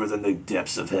 It's deeper than the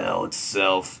depths of hell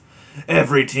itself.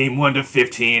 Every team 1 to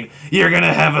 15, you're going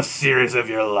to have a series of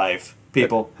your life.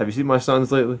 People. Have you seen my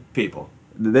Suns lately? People.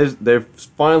 They've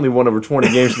finally won over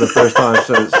 20 games for the first time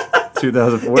since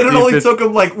 2014. And it only took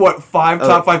them, like, what, 5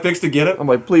 top 5 picks to get it? I'm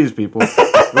like, please, people.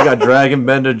 We got Dragon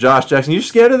Bender, Josh Jackson. You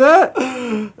scared of that?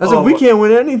 I was like, we can't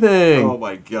win anything. Oh,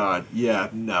 my God. Yeah,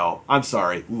 no. I'm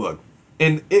sorry. Look,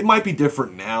 and it might be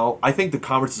different now. I think the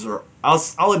conferences are,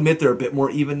 I'll admit they're a bit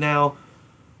more even now.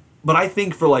 But I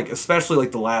think for, like, especially,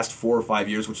 like, the last 4 or 5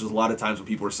 years, which is a lot of times when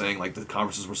people were saying, like, the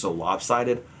conferences were so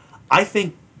lopsided, I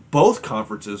think both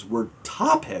conferences were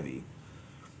top-heavy.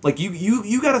 Like,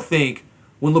 you got to think,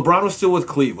 when LeBron was still with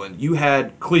Cleveland, you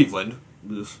had Cleveland,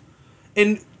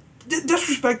 and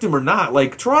disrespect them or not,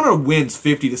 like, Toronto wins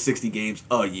 50 to 60 games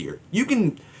a year. You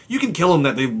can kill them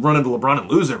that they run into LeBron and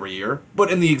lose every year,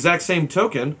 but in the exact same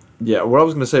token... Yeah, what I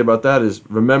was going to say about that is,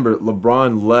 remember,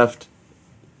 LeBron left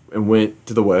and went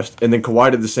to the West, and then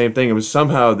Kawhi did the same thing. It was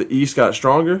somehow the East got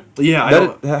stronger.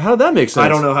 Yeah, How did that make sense? I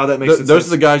don't know how that makes sense. Those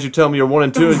are the guys you tell me are 1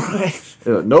 and 2.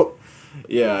 Right. Nope.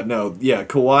 Yeah, no, yeah.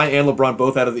 Kawhi and LeBron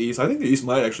both out of the East. I think the East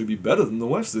might actually be better than the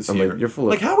West this year. Like, you're full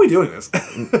of... Like, how are we doing this?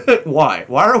 Why?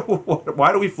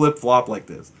 Why do we flip flop like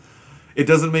this? It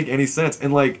doesn't make any sense.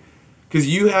 And like, because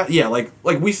you have, yeah, like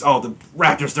we saw the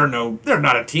Raptors. They're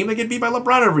not a team that get beat by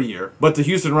LeBron every year. But the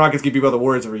Houston Rockets get beat by the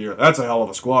Warriors every year. That's a hell of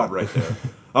a squad right there.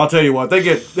 I'll tell you what, they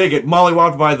get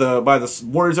mollywopped by the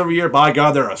Warriors every year. By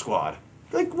God, they're a squad.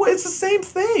 Like, what? It's the same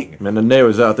thing. Man, Nene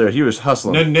was out there. He was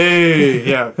hustling. Nene,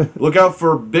 yeah. Look out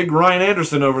for big Ryan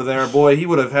Anderson over there. Boy, he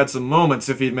would have had some moments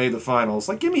if he'd made the finals.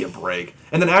 Like, give me a break.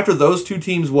 And then after those two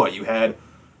teams, what? You had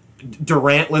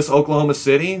Durantless Oklahoma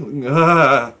City,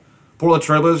 Portland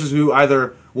Trailblazers, who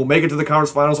either will make it to the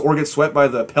conference finals or get swept by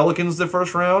the Pelicans the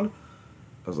first round.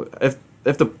 I was like,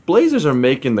 if the Blazers are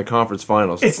making the conference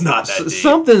finals, It's not that deep.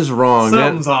 something's wrong.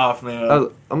 Something's man. off,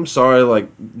 man. I'm sorry, like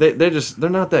they're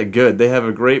not that good. They have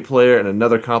a great player and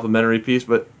another complimentary piece,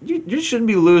 but you shouldn't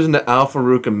be losing to Al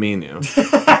Farouk Aminu.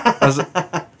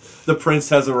 The Prince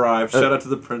has arrived. Shout out to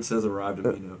the Prince has arrived,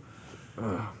 Amino. Oh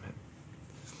man.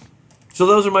 So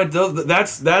those are my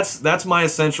that's my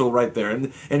essential right there,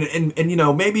 and you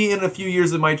know, maybe in a few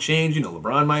years it might change. You know,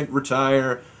 LeBron might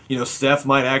retire. You know, Steph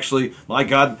might actually, my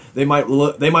God, they might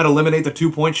eliminate the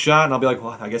 2-point shot, and I'll be like,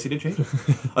 well, I guess he did change it.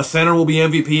 A center will be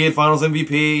MVP and Finals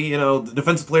MVP. You know, the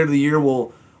Defensive Player of the Year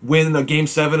will win a Game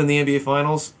 7 in the NBA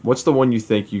Finals. What's the one you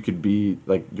think you could be,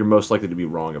 like, you're most likely to be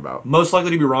wrong about? Most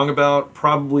likely to be wrong about,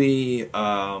 probably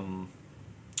the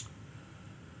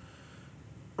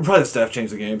Steph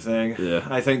change the game thing. Yeah.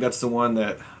 I think that's the one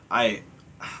that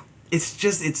it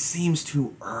seems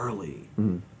too early.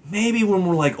 Mm-hmm. Maybe when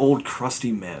we're like old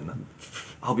crusty men,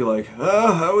 I'll be like,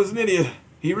 oh, I was an idiot.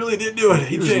 He really did do it.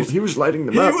 He was lighting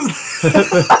them up.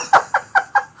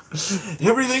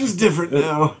 Everything's different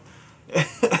now.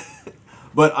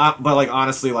 but like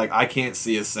honestly, like I can't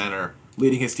see a center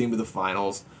leading his team to the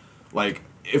finals. Like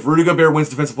if Rudy Gobert wins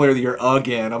Defensive Player of the Year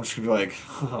again, I'm just gonna be like,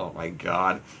 oh my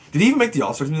God. Did he even make the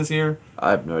All-Star team this year? I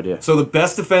have no idea. So the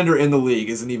best defender in the league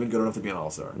isn't even good enough to be an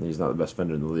All-Star. He's not the best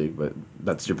defender in the league, but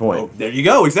that's your point. Oh, there you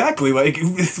go. Exactly. Like,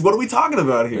 what are we talking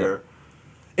about here?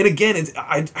 Yeah. And again,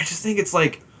 I just think it's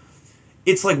like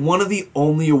one of the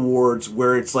only awards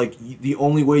where it's like the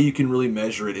only way you can really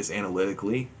measure it is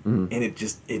analytically, and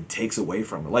it takes away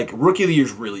from it. Like Rookie of the Year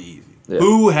is really easy. Yeah.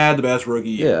 Who had the best rookie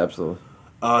year? Yeah, absolutely.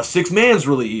 Sixth man's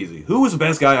really easy. Who was the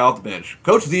best guy off the bench?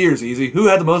 Coach of the Year is easy. Who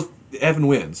had the most effing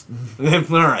wins? All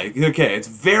right, okay. It's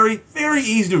very, very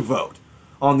easy to vote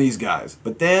on these guys.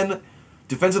 But then,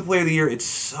 Defensive Player of the Year, it's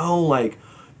so like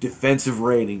defensive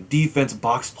rating, defense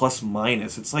box plus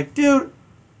minus. It's like, dude,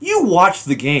 you watch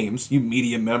the games, you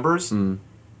media members.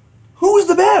 Who's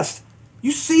the best?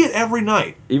 You see it every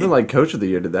night. Even like Coach of the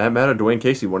Year, did that matter? Dwayne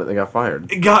Casey won it and got fired.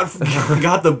 It got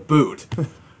the boot.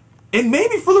 And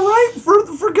maybe for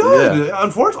good. Yeah.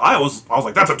 Unfortunately, I was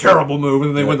like, that's a terrible move, and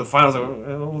then they win the finals. Like,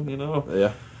 well, you know.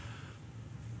 Yeah.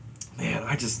 Man,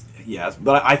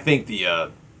 but I think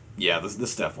the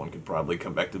Steph one could probably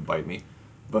come back to bite me,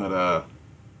 but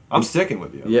I'm sticking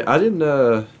with you. Yeah, I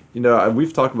didn't.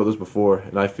 We've talked about this before,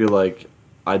 and I feel like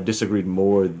I disagreed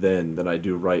more then than I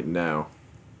do right now.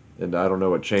 And I don't know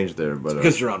what changed there, but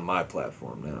because you're on my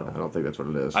platform now. I don't think that's what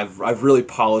it is. I've really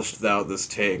polished out this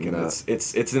take, and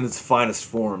it's in its finest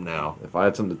form now. If I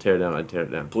had something to tear down, I'd tear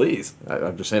it down. Please.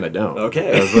 I'm just saying I don't.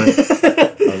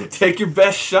 Okay. Take your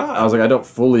best shot. I was like, I don't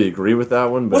fully agree with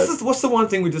that one, but what's the one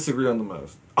thing we disagree on the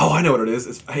most? Oh, I know what it is.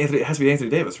 It has to be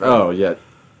Anthony Davis, right? Oh yeah.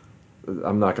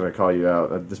 I'm not gonna call you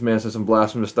out. This man said some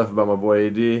blasphemous stuff about my boy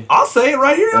AD. I'll say it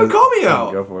right here. Don't call me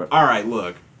out. Go for it. All right,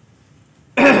 look.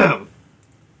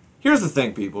 Here's the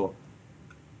thing, people.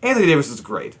 Anthony Davis is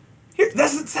great.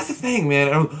 That's the thing,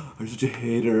 man. I'm such a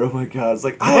hater. Oh my God. It's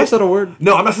like I said a word.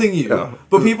 No, I'm not saying you. Oh.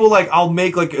 But people like I'll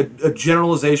make like a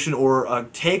generalization or a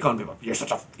take on people. You're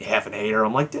such a half hater.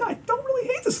 I'm like, dude, I don't really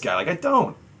hate this guy. Like I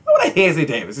don't. Why would I hate Anthony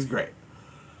Davis? He's great.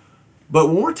 But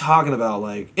when we're talking about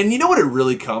like, and you know what it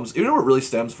really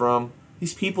stems from?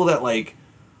 These people that like,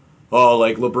 oh,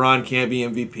 like LeBron can't be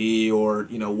MVP or,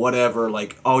 you know, whatever.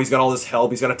 Like, oh, he's got all this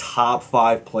help. He's got a top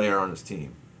 5 player on his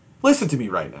team. Listen to me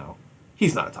right now.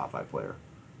 He's not a top 5 player.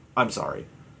 I'm sorry.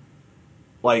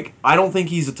 Like, I don't think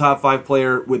he's a top 5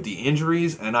 player with the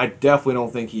injuries, and I definitely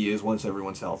don't think he is once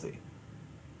everyone's healthy.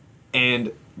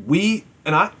 And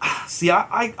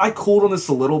I cooled on this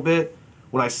a little bit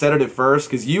when I said it at first,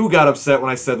 because you got upset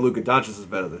when I said Luka Doncic is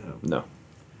better than him. No.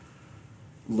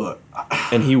 Look.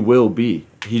 And he will be.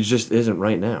 He just isn't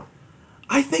right now.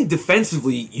 I think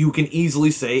defensively, you can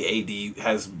easily say AD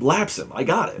has laps him. I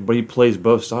got it. But he plays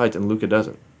both sides, and Luka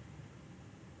doesn't.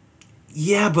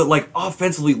 Yeah, but like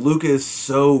offensively, Luka is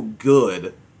so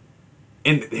good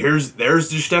And there's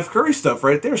the Steph Curry stuff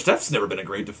right there. Steph's never been a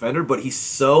great defender, but he's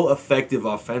so effective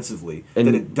offensively that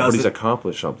it doesn't. But he's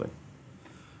accomplished something.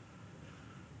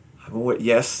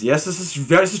 Yes, this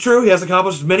is true. He has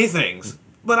accomplished many things,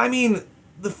 but I mean,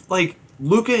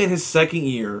 Luka in his second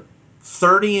year,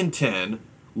 30-10,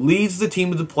 leads the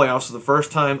team to the playoffs for the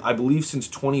first time, I believe, since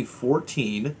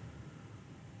 2014.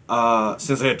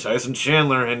 Since they had Tyson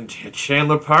Chandler and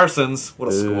Chandler Parsons. What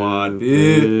a squad!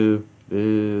 Boo.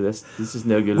 This is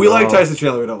no good. We at like all. Tyson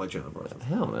Chandler. We don't like Chandler Parsons.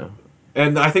 Hell no.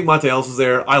 And I think Monte Ellis was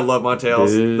there. I love Monte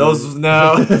Ellis. Dude. Those some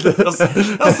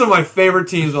of my favorite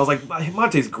teams. And I was like,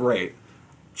 Monte's great.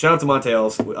 Shout out to Monte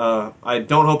Ellis. I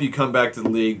don't hope you come back to the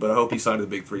league, but I hope you sign to the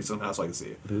Big Three somehow so I can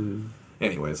see you.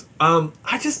 Anyways,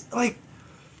 I just like,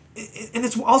 and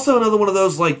it's also another one of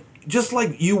those just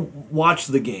like you watch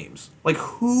the games. Like,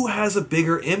 who has a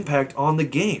bigger impact on the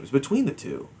games between the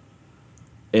two?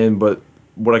 But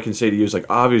what I can say to you is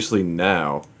obviously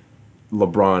now,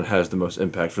 LeBron has the most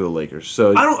impact for the Lakers.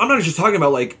 So I'm not just talking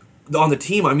about on the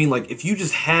team. I mean if you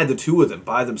just had the two of them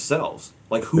by themselves,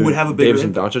 who would have a bigger Davis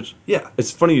and impact? Doncic? Yeah.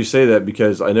 It's funny you say that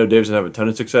because I know Davis didn't have a ton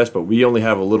of success, but we only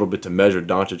have a little bit to measure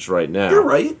Doncic right now. You're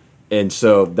right. And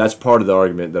so that's part of the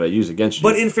argument that I use against you.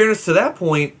 But in fairness to that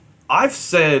point, I've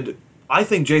said I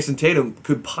think Jason Tatum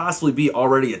could possibly be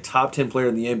already a top 10 player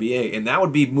in the NBA, and that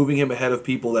would be moving him ahead of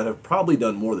people that have probably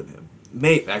done more than him.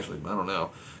 Actually, I don't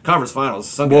know. Conference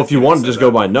Finals. Well, if you want to just go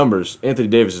by numbers, Anthony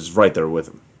Davis is right there with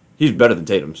him. He's better than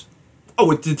Tatum's. Oh,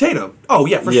 with Tatum. Oh,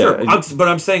 yeah, for sure. But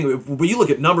I'm saying, when you look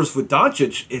at numbers with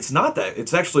Doncic, it's not that.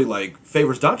 It's actually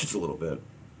favors Doncic a little bit.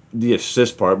 The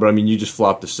assist part, but I mean, you just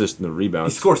flopped assist and the He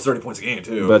rebounds. scores 30 points a game,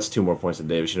 too. But that's 2 more points than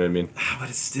Davis, you know what I mean? But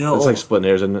it's still... It's like splitting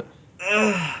hairs, isn't it?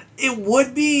 It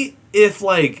would be if,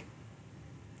 I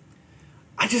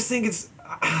just think it's...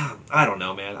 I don't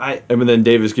know, man. And then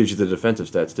Davis gives you the defensive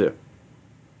stats, too.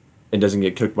 And doesn't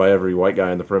get cooked by every white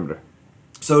guy in the perimeter.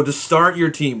 So to start your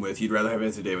team with, you'd rather have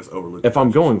Anthony Davis over Luka? If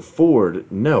I'm going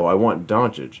forward, no, I want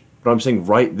Doncic. But I'm saying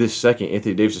right this second,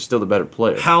 Anthony Davis is still the better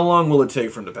player. How long will it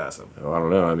take for him to pass him? Oh, I don't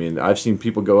know. I mean, I've seen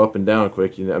people go up and down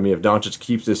quick. I mean, if Doncic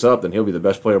keeps this up, then he'll be the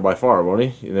best player by far, won't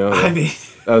he? I mean,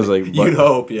 I was like, you'd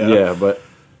hope, yeah. Yeah, but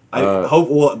I hope.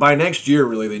 Well, by next year,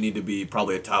 really, they need to be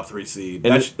probably a top 3 seed.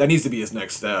 That needs to be his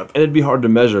next step. And it'd be hard to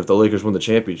measure if the Lakers win the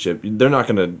championship. They're not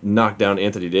going to knock down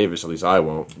Anthony Davis. At least I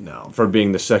won't. No. For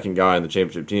being the second guy in the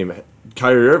championship team.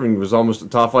 Kyrie Irving was almost a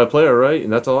top 5 player, right?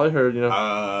 And that's all I heard.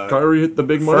 Kyrie hit the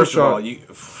big money First shot.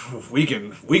 of all, we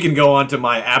can go on to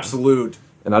my absolute.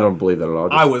 And I don't believe that at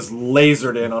all. I was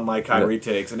lasered in on my Kyrie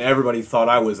takes, and everybody thought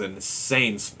I was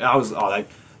insane. Zach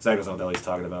doesn't know what he's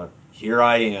talking about. Here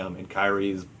I am, and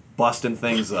Kyrie's busting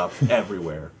things up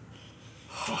everywhere.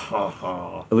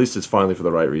 At least it's finally for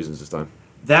the right reasons this time.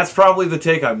 That's probably the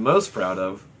take I'm most proud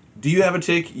of. Do you have a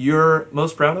take you're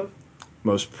most proud of?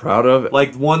 Most proud of?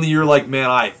 One that you're like, man,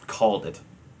 I called it.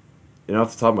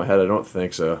 Off the top of my head, I don't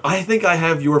think so. I think I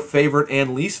have your favorite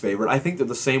and least favorite. I think they're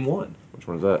the same one. Which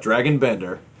one is that? Dragon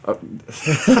Bender.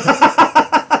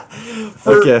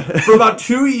 Okay. For about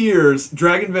 2 years,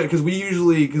 Dragon Bender, because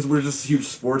we're just huge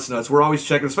sports nuts, we're always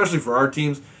checking, especially for our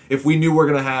teams, if we knew we're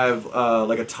going to have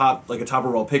a top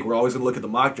overall pick, we're always going to look at the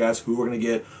mock drafts, who we're going to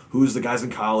get, who's the guys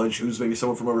in college, who's maybe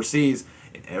someone from overseas,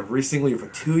 and every single year for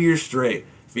 2 years straight,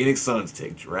 Phoenix Suns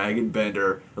take Dragon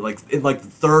Bender, in the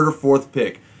third or fourth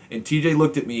pick. And TJ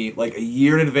looked at me a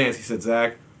year in advance. He said,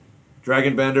 Zach,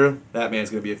 Dragon Bender, that man's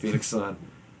going to be a Phoenix Sun.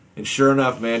 And sure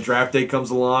enough, man, draft day comes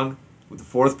along with the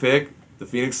fourth pick. The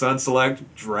Phoenix Suns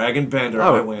select Dragon Bender.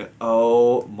 Oh. I went,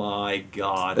 oh my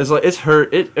God. It's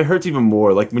hurt. It hurts even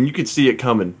more. When you could see it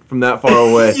coming from that far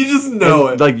away. You just know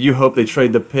it. You hope they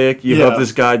trade the pick. You hope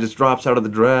this guy just drops out of the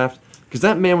draft. Because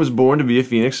that man was born to be a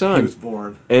Phoenix Sun. He was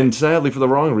born. And sadly for the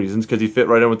wrong reasons, because he fit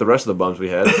right in with the rest of the bums we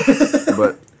had.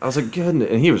 But I was like, goodness.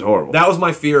 And he was horrible. That was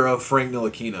my fear of Frank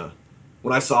Ntilikina.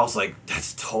 When I saw, I was like,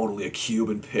 that's totally a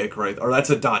Cuban pick, right? Or that's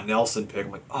a Don Nelson pick.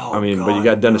 I'm like, oh, God, but you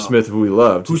got Dennis Smith, who we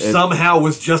loved. Who somehow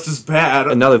was just as bad.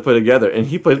 And now they play together. And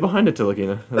he plays behind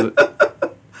Ntilikina.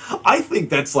 I think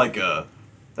that's like a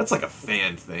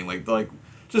fan thing.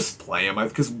 Just play him.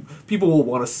 Because people will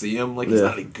want to see him. He's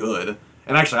not any good.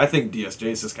 And actually, I think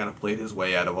DSJ's just kind of played his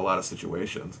way out of a lot of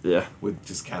situations. Yeah. With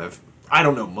just kind of, I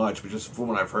don't know much, but just from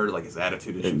what I've heard, his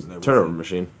attitude issues and everything. Turnover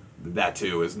machine. That,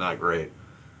 too, is not great.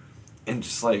 And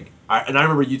just I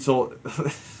remember you told,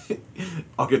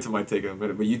 I'll get to my take in a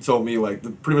minute, but you told me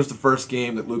pretty much the first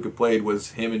game that Luka played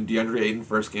was him and DeAndre Ayton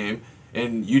first game,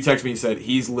 and you texted me and said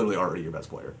he's literally already your best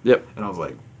player. Yep. And I was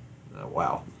like, oh,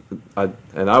 wow.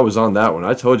 I was on that one.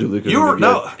 I told you Luka.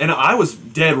 And I was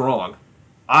dead wrong.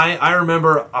 I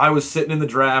remember I was sitting in the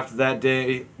draft that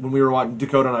day when we were watching,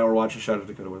 Dakota and I were watching, shout out to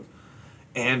Dakota Woods.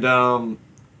 And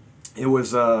it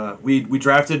was, we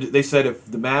drafted, they said if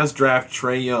the Mavs draft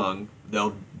Trae Young,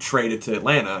 they'll trade it to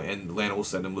Atlanta, and Atlanta will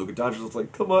send him Luka Doncic. I was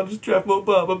like, come on, just draft Mo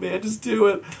Bamba, man, just do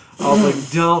it. I was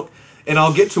like, don't. And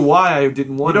I'll get to why I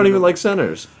didn't want You don't him. even like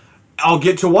centers. I'll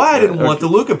get to why I didn't want the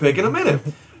Luka pick in a minute.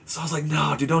 So I was like,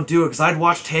 no, dude, don't do it. Because I'd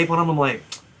watched tape on him. I'm like,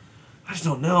 I just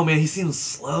don't know, man. He seems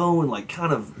slow and like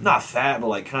kind of, not fat, but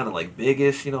like kind of like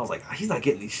biggish. You know, I was like, he's not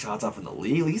getting these shots off in the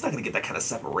league. Like, he's not going to get that kind of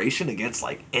separation against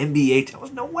like NBA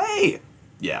talent. No way.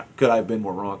 Yeah, could I have been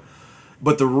more wrong?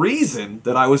 But the reason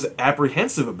that I was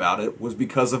apprehensive about it was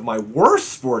because of my worst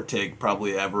sport take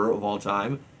probably ever of all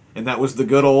time. And that was the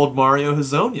good old Mario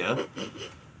Hezonja.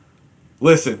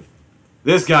 Listen,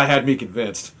 this guy had me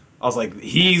convinced. I was like,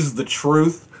 he's the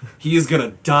truth. He is going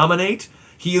to dominate.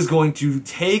 He is going to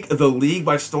take the league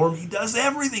by storm. He does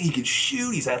everything. He can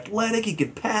shoot. He's athletic. He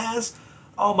can pass.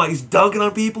 Oh my, he's dunking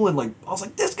on people. And like, I was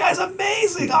like, this guy's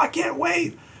amazing. Oh, I can't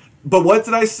wait. But what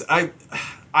did I say?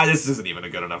 This isn't even a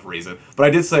good enough reason. But I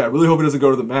did say, I really hope he doesn't go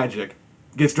to the Magic.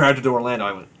 Gets drafted to Orlando.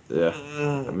 I went, Yeah.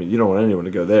 I mean, you don't want anyone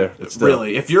to go there. But still.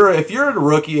 really? If you're a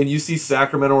rookie and you see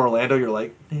Sacramento or Orlando, you're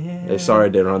like, Hey, sorry,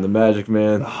 Dayron, the Magic,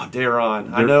 man. oh,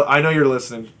 Daron. I know you're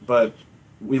listening, but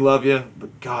we love you.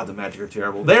 But God, the Magic are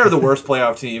terrible. They are the worst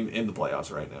playoff team in the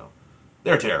playoffs right now.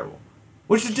 They're terrible.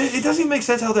 Which it doesn't even make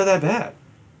sense how they're that bad.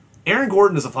 Aaron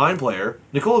Gordon is a fine player.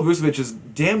 Nikola Vucevic is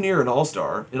damn near an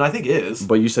all-star, and I think is.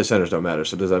 But you say centers don't matter,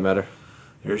 so does that matter?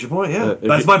 Here's your point, yeah.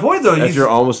 That's my point, though. If you're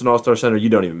almost an all-star center, you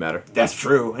don't even matter. That's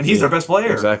true, and he's their best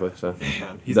player. Exactly, so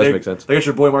Man, it does make sense. They got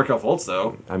your boy Markelle Fultz,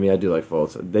 though. I mean, I do like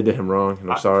Fultz. They did him wrong, and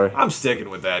I'm sorry. I'm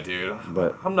sticking with that, dude.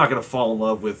 But I'm not going to fall in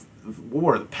love with, what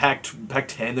were the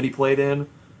Pac-10 that he played in?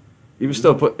 he was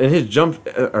still put in his jump.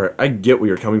 Or I get where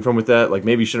you're coming from with that. Like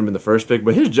maybe he should have been the first pick,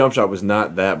 but his jump shot was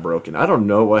not that broken. I don't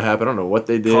know what happened. I don't know what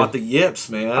they did. Caught the yips,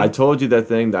 man. I told you that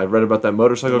thing. I read about that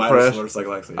motorcycle crash.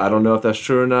 Motorcycle accident. I don't know if that's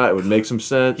true or not. It would make some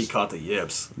sense. He caught the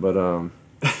yips. But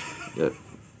yeah.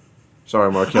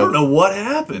 Sorry, Mark. I don't know what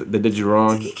happened. They did you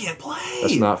wrong. He can't play.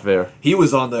 That's not fair. He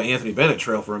was on the Anthony Bennett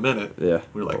trail for a minute. Yeah.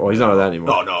 We were like, well, he's not on that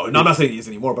anymore. No, I'm not saying he is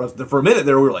anymore. But for a minute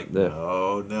there, we were like, Yeah.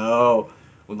 no.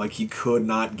 When like he could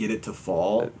not get it to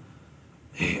fall.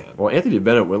 Man. Well, Anthony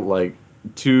Bennett went like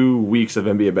 2 weeks of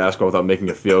NBA basketball without making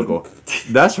a field goal.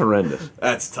 That's horrendous.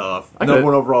 That's tough. I Number could've-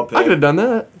 one overall pick. I could have done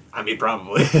that. I mean,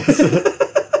 probably.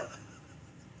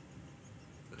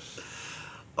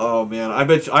 Oh man, I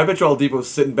bet you Oladipo's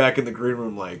sitting back in the green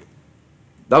room like,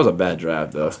 That was a bad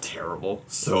draft, though. terrible,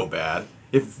 so bad.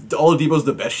 If Oladipo's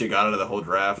the best shit got out of the whole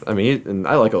draft, I mean, and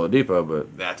I like Oladipo,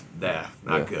 but that's not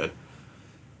Yeah. good.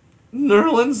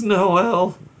 Nerlens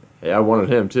Noel. hey, I wanted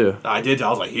him too. I did. I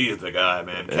was like, he's the guy,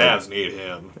 man. Yeah. Cavs need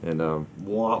him. And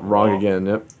Wah, wrong wah. again.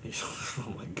 Yep.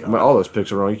 Oh my god. I mean, all those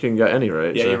picks are wrong. You couldn't get any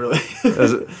right. Yeah, so. you really.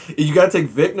 That's- You got to take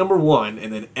Vic number one,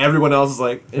 and then everyone else is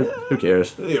like, Who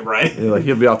cares? yeah, right, You're like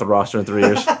he'll be off the roster in 3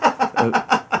 years.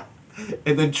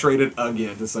 and then trade it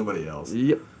again to somebody else.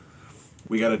 Yep.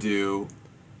 We got to do.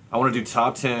 I want to do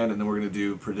top 10, and then we're going to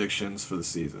do predictions for the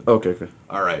season. Okay.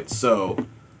 All right, so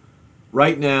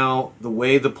right now, the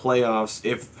way the playoffs,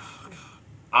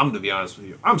 I'm going to be honest with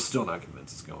you, I'm still not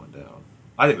convinced it's going down.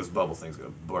 I think this bubble thing's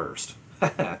going to burst.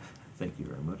 Thank you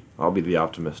very much. I'll be the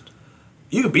optimist.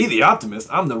 You can be the optimist.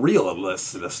 I'm the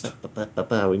realist. We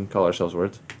can call ourselves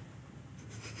words.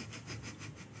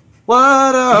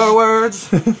 What are words?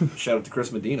 Shout out to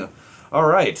Chris Medina. All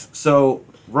right, so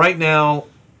right now,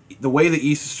 the way the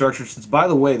East is structured, since by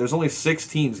the way, there's only 6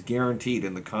 teams guaranteed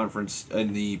in the conference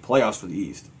in the playoffs for the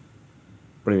East.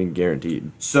 What do you mean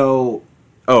guaranteed? So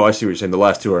Oh, I see what you're saying. The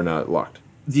last 2 are not locked.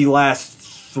 the last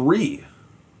 3,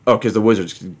 Oh, because the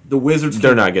Wizards, the Wizards,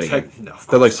 they're can not getting tech- it. No, of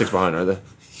They're like course 6 behind, aren't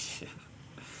they?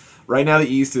 Right now, the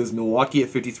East is Milwaukee at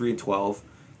 53-12,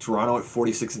 Toronto at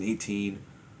 46-18,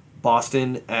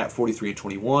 Boston at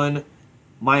 43-21,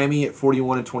 Miami at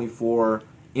 41-24,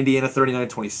 Indiana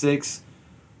 39-26,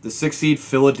 the 6th seed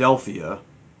Philadelphia,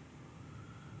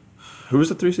 Who was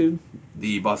the 3 seed?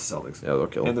 the Boston Celtics, Yeah, they'll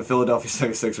kill and them. the Philadelphia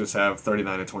 76ers have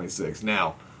 39-26.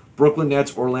 Now, Brooklyn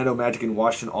Nets, Orlando Magic, and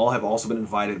Washington all have also been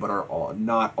invited, but are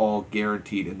not all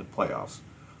guaranteed in the playoffs.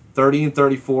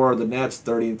 30-34 are the Nets,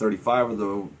 30-35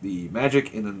 are the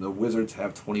Magic, and then the Wizards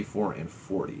have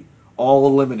 24-40. All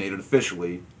eliminated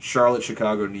officially: Charlotte,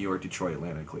 Chicago, New York, Detroit,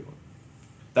 Atlanta, and Cleveland.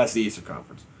 That's the Eastern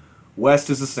Conference. West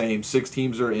is the same. 6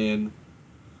 teams are in.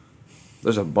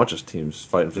 There's a bunch of teams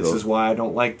fighting for This those. is why I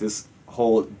don't like this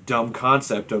whole dumb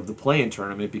concept of the play-in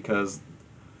tournament, because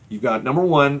you've got number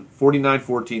 1,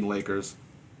 49-14 Lakers.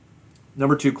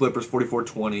 Number 2, Clippers,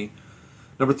 44-20.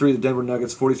 Number 3, the Denver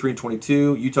Nuggets,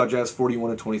 43-22. Utah Jazz,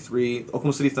 41-23.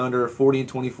 Oklahoma City Thunder,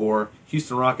 40-24.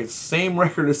 Houston Rockets, same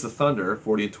record as the Thunder,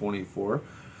 40-24.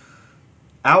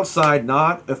 Outside,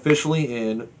 not officially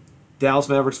in, Dallas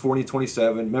Mavericks,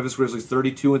 40-27. Memphis Grizzlies,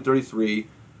 32-33.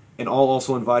 And all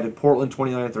also invited, Portland,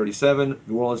 29-37.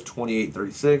 New Orleans,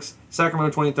 28-36.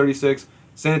 Sacramento, 28-36.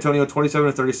 San Antonio,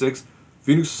 27-36.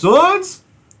 Phoenix Suns,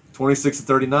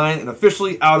 26-39, and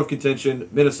officially out of contention,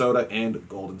 Minnesota and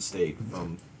Golden State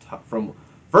from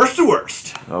first to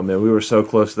worst. Oh man, we were so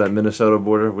close to that Minnesota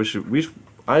border.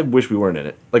 I wish we weren't in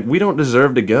it. Like, we don't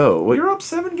deserve to go. You're up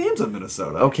 7 games on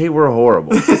Minnesota. Okay, we're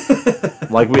horrible.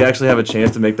 Like, we actually have a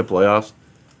chance to make the playoffs.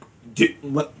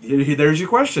 There's your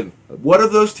question. What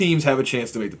of those teams have a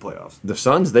chance to make the playoffs? The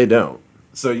Suns, they don't.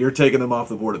 So you're taking them off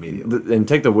the board immediately. And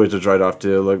take the Wizards right off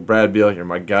too. Look, Brad Beal, you're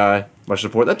my guy. My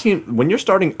support. That team, when you're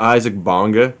starting Isaac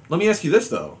Bonga, Let me ask you this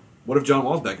though: what if John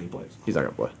Wall's back and he plays? he's not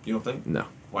gonna play. You don't think? No,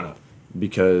 Why not?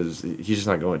 because he's just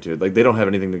not going to. Like, they don't have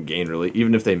anything to gain really.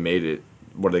 Even if they made it,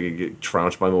 what, are they gonna get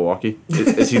trounced by Milwaukee?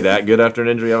 Is he that good after an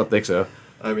injury? I don't think so.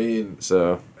 I mean,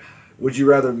 So would you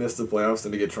rather miss the playoffs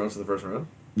than to get trounced in the first round?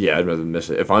 yeah, I'd rather miss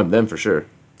it. If I'm them, for sure.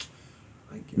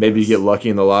 I guess. Maybe you get lucky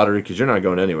in the lottery because you're not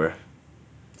going anywhere.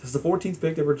 Has the 14th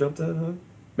pick ever jumped that high?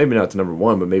 Maybe not to number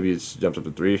 1, but maybe it's jumped up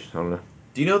to 3. I don't know.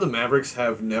 Do you know the Mavericks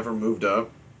have never moved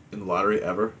up in the lottery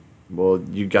ever? Well,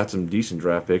 you got some decent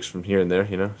draft picks from here and there,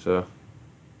 you know. So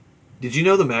Did you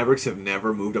know the Mavericks have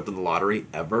never moved up in the lottery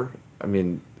ever? I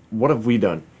mean, what have we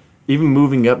done? Even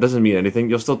moving up doesn't mean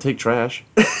anything. You'll still take trash.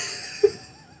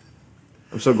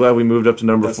 I'm so glad we moved up to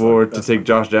number That's 4 fine. to That's take fine.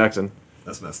 Josh Jackson.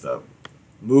 That's messed up.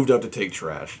 Moved up to take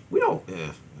trash. We don't.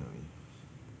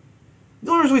 The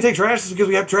only reason we take trash is because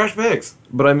we have trash picks.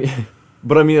 But I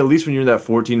mean, at least when you're in that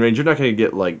 14 range, you're not going to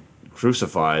get like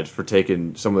crucified for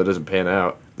taking someone that doesn't pan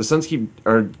out. The Suns keep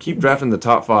drafting the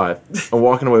top 5 and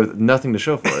walking away with nothing to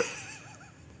show for it.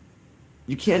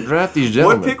 You can't draft these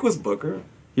gentlemen. What pick was Booker?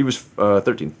 He was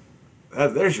 13.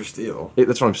 There's your steal.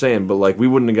 That's what I'm saying. But like, we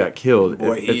wouldn't have got killed.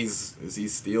 Boy, if- is he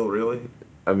steal really?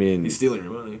 I mean, He's stealing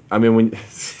your money. I mean, when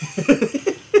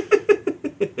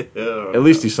at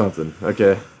least he's something,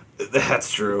 okay?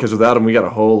 That's true. Because without him, we got a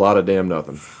whole lot of damn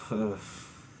nothing.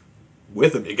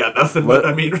 With him, you got nothing. But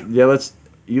I mean, Yeah, let's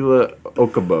Ila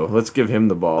Okabo. Let's give him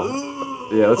the ball.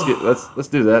 Yeah, let's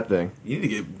do that thing. you need to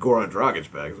get Goran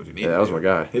Dragic back. Is what you need. Yeah, to that was do. my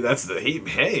guy. Hey, that's the he.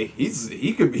 Hey, he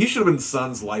should have been the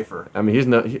Suns' lifer. I mean,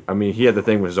 he had the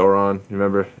thing with Zoran,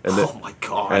 remember? And Oh my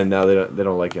god. and now they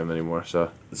don't like him anymore. So,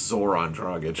 Zoran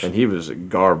Dragic. and he was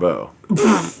Garbo.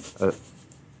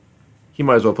 He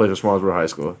might as well play for Swansboro High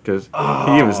School because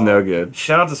he was no good.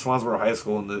 Shout out to Swansboro High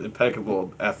School and the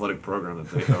impeccable athletic program that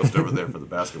they host over there for the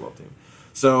basketball team.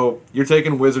 So you're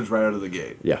taking Wizards right out of the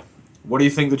gate. Yeah. What do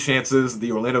you think the chances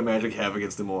the Orlando Magic have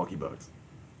against the Milwaukee Bucks?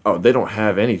 Oh, they don't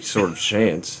have any sort of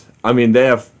chance. I mean,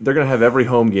 they're gonna have every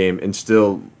home game and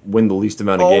still win the least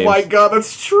amount of games. Oh my god,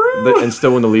 that's true. And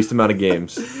still win the least amount of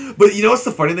games. But you know what's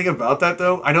the funny thing about that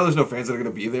though? I know there's no fans that are going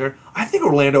to be there. I think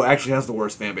Orlando actually has the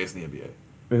worst fan base in the NBA.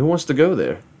 I mean, who wants to go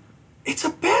there? It's a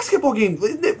basketball game.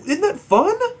 Isn't that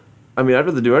fun? I mean, I'd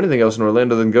rather do anything else in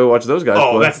Orlando than go watch those guys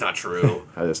Oh, play. that's not true.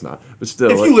 That's not. But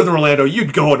still, If like, you lived in Orlando,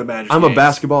 you'd go into Magic I'm a games.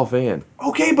 basketball fan.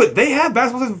 Okay, but they have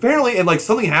basketball games apparently, and like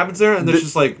something happens there, and there's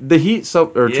just like The Heat,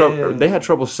 Yeah. they had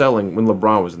trouble selling when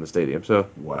LeBron was in the stadium. So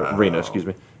Wow. arena, excuse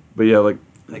me. But yeah, like,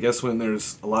 I guess when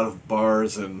there's a lot of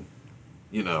bars and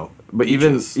but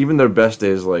beaches. even their best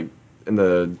days, like in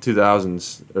the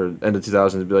 2000s or end of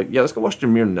 2000s, it'd be like, yeah, let's go watch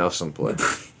Jameer Nelson play.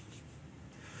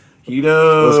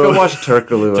 Hito. Let's go watch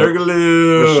Turkaloo.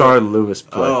 Turkaloo. Rashard Lewis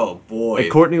play. Oh boy,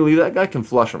 And Courtney Lee, that guy can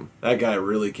flush them. that guy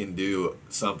really can do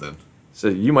something. So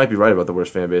you might be right about the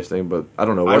worst fan base thing, but I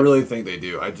don't know what. I really think they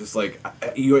do. I just like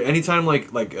anytime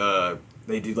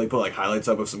they do like put like highlights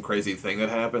up of some crazy thing that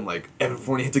happened, like Evan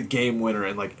Fournier hits a game winner,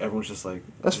 and like everyone's just like,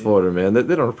 That's Florida, man.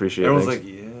 They don't appreciate everyone's things.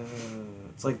 like, yeah.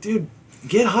 It's like, dude,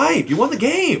 get hype. You won the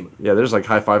game. Yeah, they're just like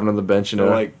high-fiving on the bench, you know.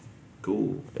 They're like,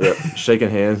 cool, Yep, shaking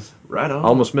hands. right on.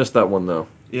 Almost missed that one, though.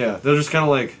 Yeah, they're just kind of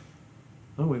like,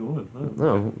 oh, we won. Oh.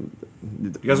 No.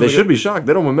 guys They wanna should go- be shocked.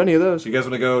 They don't win many of those. So you guys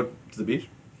want to go to the beach?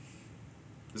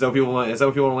 Is that what people want? Is that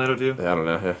what people in Orlando do? I don't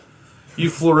know. Yeah. You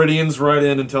Floridians, write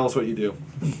in and tell us what you do.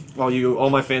 All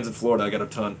my fans in Florida, I got a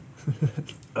ton.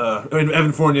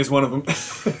 Evan Fournier is one of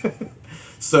them.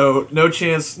 So no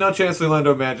chance for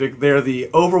Orlando Magic. They're the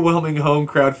overwhelming home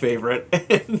crowd favorite,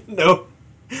 and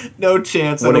no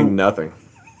chance. Winning nothing.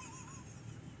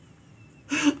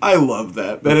 I love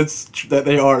that they're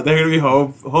going to be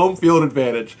home field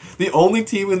advantage. The only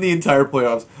team in the entire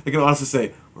playoffs that can honestly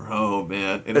say We're home,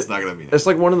 man, and it's not gonna be. It's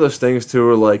like one of those things too,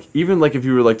 where like even like if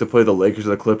you were like to play the Lakers or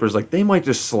the Clippers, like they might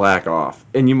just slack off,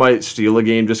 and you might steal a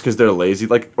game just because they're lazy.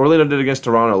 Like Orlando did against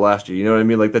Toronto last year. You know what I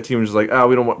mean? Like that team was just like, oh,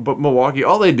 we don't want. But Milwaukee,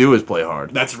 all they do is play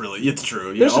hard. It's true.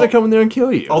 They're just gonna come in there and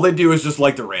kill you. All they do is just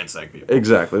like to ransack people.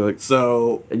 Exactly. Like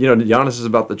So Giannis is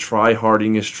about the try hard. He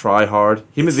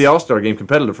made the All-Star game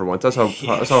competitive for once. That's how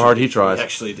hard he tries. He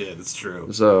actually did. It's true.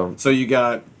 So you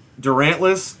got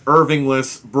Durantless,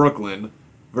 Irvingless Brooklyn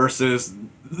versus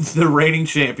the reigning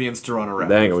champions Toronto Raptors.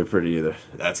 that ain't gonna be pretty either.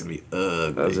 That's gonna be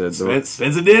ugly. That's it.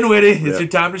 Spencer Dinwiddie, it's Yeah. your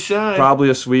time to shine. Probably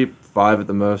a sweep, 5 at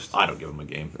the most. I don't give him a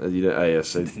game.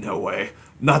 Yes. No way.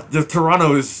 Not the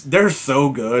Toronto is. They're so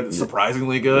good,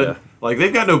 surprisingly good. Yeah. Like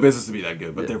they've got no business to be that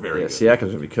good, but they're very good.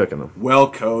 Siakam's gonna be cooking them. Well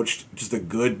coached, just a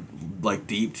good like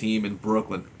deep team in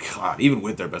Brooklyn. God, even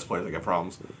with their best players, they got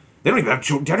problems. They don't even have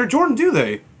DeAndre Jordan, do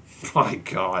they? My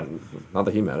God. Not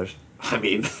that he matters. I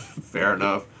mean, fair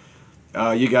enough.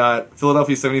 You got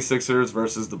Philadelphia 76ers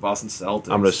versus the Boston Celtics.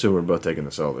 I'm gonna assume we're both taking the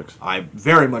Celtics. I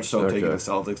very much so Okay. taking the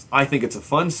Celtics. I think it's a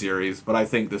fun series, but I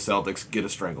think the Celtics get a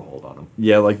stranglehold on them.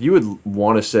 Yeah, like you would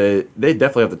want to say they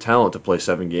definitely have the talent to play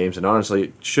 7 games, and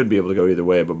honestly, should be able to go either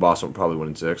way. But Boston will probably win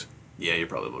in 6. Yeah, you're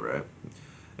probably right.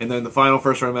 And then the final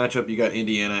first round matchup, you got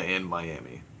Indiana and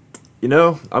Miami. You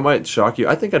know, I might shock you.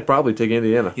 I think I'd probably take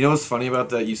Indiana. You know what's funny about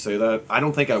that? You say that. I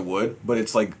don't think I would, but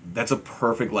it's like that's a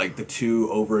perfect like the two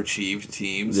overachieved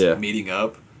teams meeting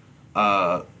up.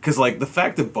 Because like the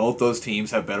fact that both those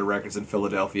teams have better records than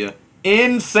Philadelphia,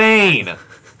 insane.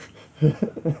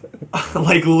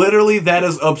 Like literally, that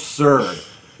is absurd.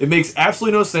 It makes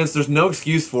absolutely no sense. There's no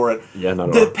excuse for it. Yeah, not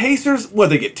at The all. Pacers,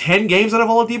 they get 10 games out of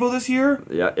Oladipo this year,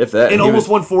 Yeah, if that. and he almost was,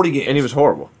 won 40 games. and he was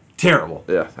horrible. terrible.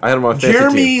 Yeah, I had him on my fantasy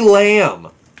Jeremy team. Lamb,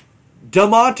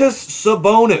 Domantas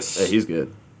Sabonis. Yeah, he's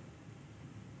good.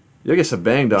 You'll get some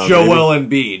banged on. Joel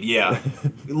baby. Embiid, yeah.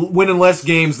 Winning less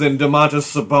games than Domantas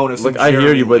Sabonis. Look, and I hear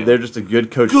Jeremy you, but Lamb. they're just a good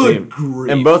coach Good team.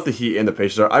 grief. And both the Heat and the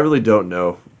Pacers are. I really don't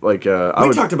know. Like, I We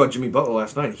would. talked about Jimmy Butler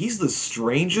last night. He's the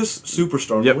strangest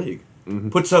superstar in Yep. the league.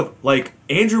 Puts up, like,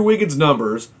 Andrew Wiggins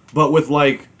numbers, but with,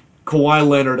 like, Kawhi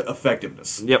Leonard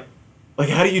effectiveness. Yep. Like,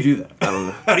 how do you do that? I don't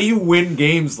know. How do you win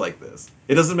games like this?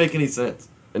 It doesn't make any sense.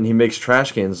 And he makes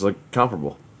trash cans look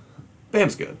comparable.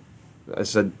 Bam's good. I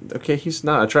said, okay, he's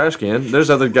not a trash can. There's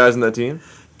other guys in that team.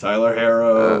 Tyler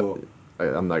Harrow.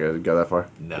 I'm not gonna go that far.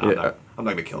 No, Yeah, I'm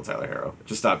not going to kill Tyler Harrow.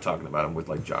 Just stop talking about him with,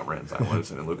 like, John Moran, Zion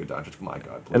Williamson, and Luka Doncic. My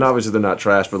God, please. and obviously they're not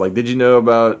trash, but like, did you know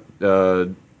about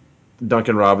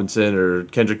Duncan Robinson or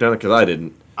Kendrick Nunn? Because I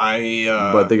didn't.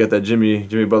 But they got that Jimmy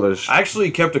Butler's. I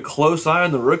actually kept a close eye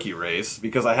on the rookie race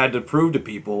because I had to prove to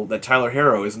people that Tyler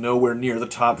Harrow is nowhere near the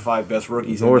top 5 best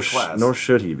rookies in the class. Nor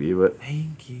should he be, but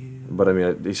Thank you. I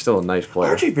mean, he's still a nice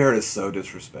player. RJ Barrett is so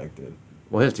disrespected.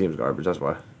 Well, his team's garbage. That's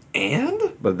why. And?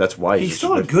 But that's why He's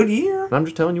still had a good year. I'm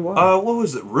just telling you why. What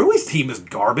was it? Rui's team is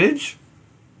garbage.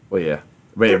 Well, yeah.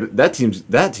 Wait, but that team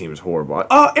is horrible.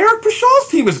 Eric Pashaw's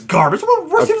team is garbage. One of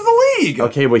the worst teams in the league.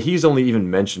 Okay, but he's only even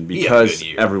mentioned He had a because good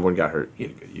year. everyone got hurt. He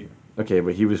had a good year. Okay,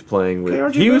 but he was playing with Okay,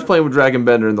 RJ he was Barrett. playing with Dragon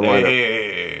Bender in the lineup.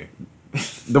 Hey.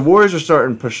 The Warriors are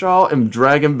starting Pascal and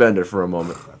Dragon Bender for a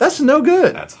moment. That's no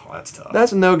good. That's tough.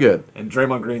 That's no good. And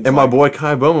Draymond Green's And my like, boy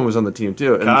Kai Bowman was on the team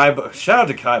too. And shout out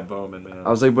to Kai Bowman, man. I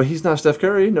was like, but he's not Steph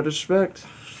Curry. No disrespect.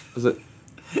 Was it?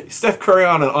 Steph Curry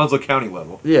on an Onslow County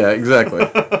level. Yeah, exactly.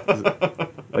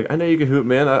 Like, I know you can hoop,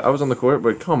 man. I was on the court,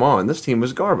 but come on, this team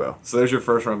was Garbo. So there's your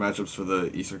first round matchups for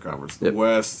the Eastern Conference. The Yep.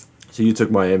 West, So you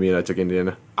took Miami and I took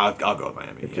Indiana. I'll go with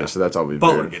Miami. Okay, Yeah. so that's all we've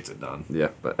Butler done. gets it done. Yeah,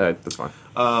 but that's fine.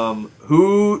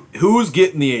 Who's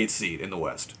getting the 8th seed in the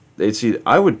West? The 8th seed,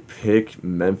 I would pick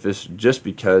Memphis just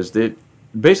because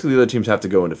basically the other teams have to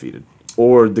go undefeated,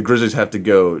 or the Grizzlies have to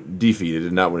go defeated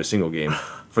and not win a single game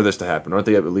for this to happen. Aren't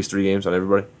they up at least 3 games on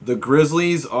everybody? The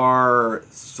Grizzlies are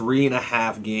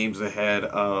 3.5 games ahead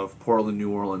of Portland,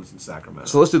 New Orleans, and Sacramento.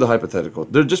 So let's do the hypothetical.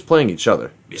 They're just playing each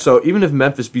other. Yeah. So even if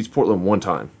Memphis beats Portland one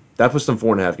time, that puts them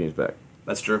 4.5 games back.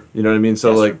 That's true. You know what I mean? So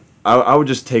That's like, true. I would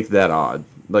just take that odd,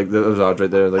 like those odds right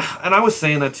there. Like, And I was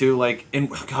saying that too, like, and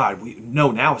God, we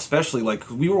know now, especially, like,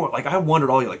 'cause we were, like, I wondered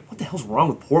all year, like, what the hell's wrong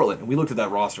with Portland? And we looked at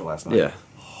that roster last night. yeah.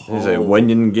 Is it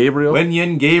Wenyen Gabriel?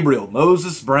 Wenyen Gabriel,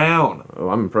 Moses Brown. Oh,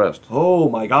 I'm impressed. Oh,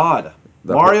 my God.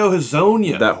 That- Mario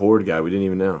Hazonia. That Horde guy, we didn't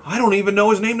even know. I don't even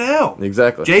know his name now.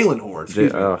 Exactly. Jalen Horde.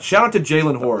 Excuse me. oh. Shout out to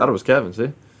Jalen I Horde. thought it was Kevin.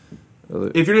 See.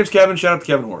 If your name's Kevin, shout out to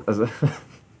Kevin Horde. I was like-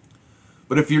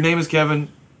 But if your name is Kevin,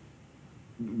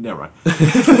 never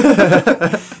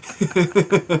mind.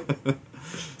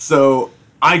 So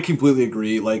I completely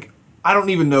agree. Like, I don't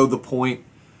even know the point.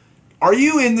 Are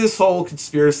you in this whole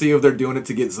conspiracy of they're doing it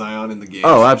to get Zion in the game?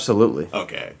 Oh, absolutely.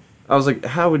 Okay. I was like,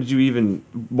 how would you even?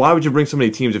 Why would you bring so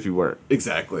many teams if you weren't?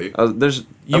 Exactly. There's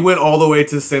You went all the way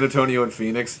to San Antonio and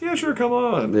Phoenix. Yeah, sure, come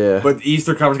on. Yeah. But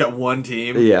Eastern Conference got one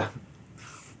team. yeah.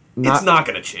 It's not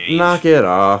going to change. Knock it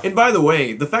off. And by the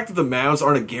way, the fact that the Mavs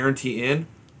aren't a guarantee in,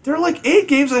 they're like 8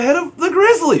 games ahead of the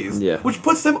Grizzlies. Yeah. Which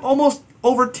puts them almost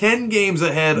over 10 games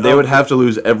ahead. They would have to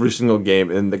lose every single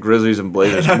game in the Grizzlies and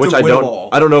Blazers, have which to I win don't. them all.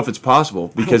 I don't know if it's possible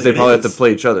because they think it probably have to is.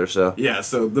 play each other. So Yeah,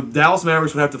 so the Dallas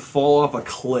Mavericks would have to fall off a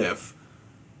cliff,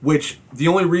 which the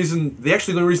only reason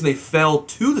they fell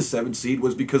to the 7th seed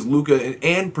was because Luka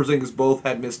and Porzingis both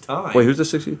had missed time. wait, who's the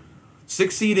 6th seed?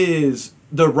 6th seed is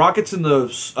the Rockets and the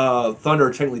Thunder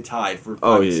are technically tied for 5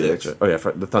 Oh and yeah, 6. that's right. Oh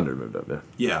yeah, the Thunder moved up. Yeah.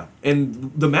 Yeah,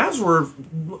 and the Mavs were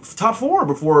top 4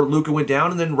 before Luka went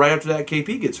down, and then right after that,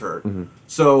 KP gets hurt. Mm-hmm.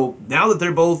 So now that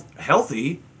they're both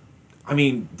healthy, I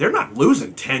mean, they're not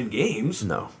losing 10 games.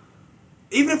 No,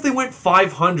 Even if they went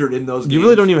 500 in those games. you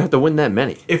really don't even have to win that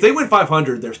many. If they win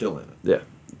 500, they're still in it. Yeah.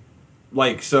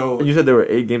 Like, so, And you said there were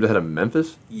 8 games ahead of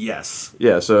Memphis. yes.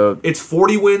 Yeah, so It's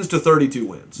 40 wins to 32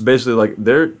 wins. basically, like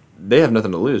they have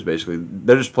nothing to lose. Basically,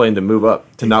 they're just playing to move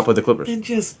up to not play the Clippers. And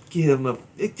just give them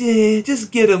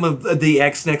the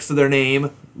X next to their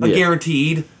name, Yeah.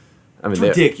 guaranteed. I mean, It's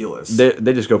ridiculous. They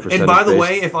just go percentage. And by the based,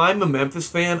 way, if I'm a Memphis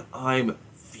fan, I'm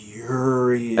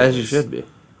furious. as you should be.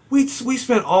 We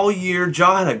spent all year.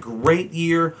 Ja had a great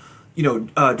year. You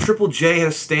know, Triple J had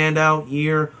a standout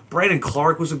year. Brandon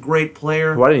Clark was a great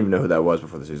player. Well, I didn't even know who that was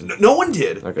before the season. No one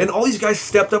did. Okay. And all these guys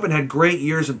stepped up and had great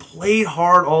years and played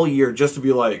hard all year just to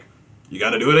be like, you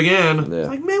got to do it again. Yeah. It's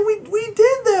like, man, we did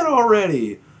that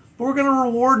already. But we're going to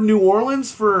reward New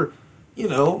Orleans for, you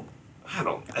know, I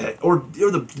don't, or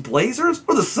the Blazers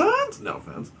or the Suns? No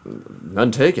offense.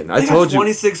 None taken. I They told got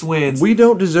 26 wins. you we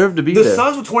don't deserve to be The there.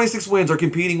 Suns with 26 wins are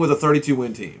competing with a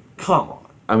 32-win team. Come on.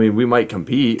 I mean, we might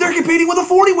compete. They're competing with a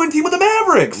 40-win team with the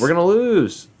Mavericks. We're gonna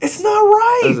lose. It's not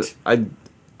right.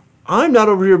 I'm not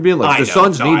over here being like the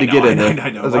Suns need to get in there. I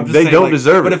know. I was I'm like, just they saying, don't like,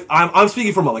 deserve but it. if I'm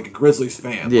speaking from like a Grizzlies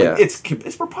fan. Yeah. Like,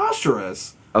 it's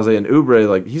preposterous. I was like, and Oubre,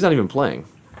 like he's not even playing.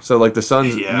 So like the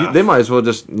Suns, Yeah. they might as well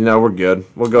just we're good.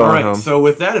 We'll go All on right. home. So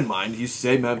with that in mind, you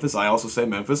say Memphis. I also say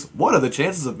Memphis. What are the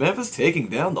chances of Memphis taking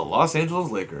down the Los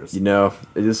Angeles Lakers?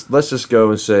 Let's just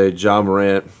go and say Ja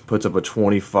Morant puts up a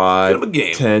 25, Give him a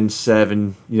game.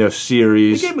 10-7, They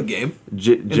series. gave him a game.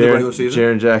 J- the regular season?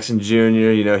 Jaren Jackson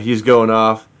Jr., he's going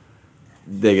off.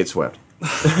 They get swept.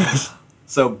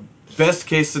 So best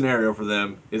case scenario for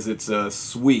them is it's a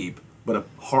sweep, but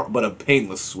a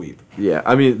painless sweep. Yeah,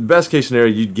 I mean, best case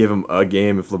scenario, you'd give him a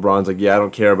game if LeBron's like, yeah, I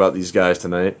don't care about these guys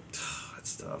tonight.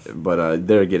 That's tough. But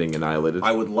they're getting annihilated.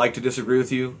 I would like to disagree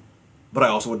with you, but I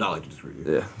also would not like to disagree with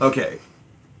you. Yeah. Okay.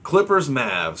 Clippers,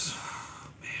 Mavs.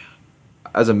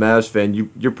 As a Mavs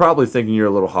fan, you're probably thinking you're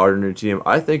a little harder on your team.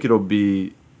 I think it'll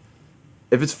be,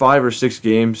 if it's 5 or 6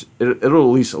 games, it'll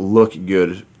at least look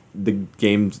good. The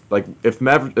games, like, if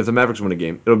the Mavericks win a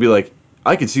game, it'll be like,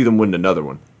 I could see them win another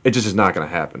one. It just is not going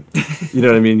to happen. You know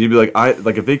what I mean? You'd be like,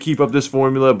 if they keep up this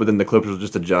formula, but then the Clippers will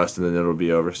just adjust and then it'll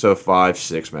be over. So 5,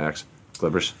 6 max.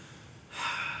 Clippers.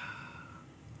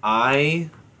 I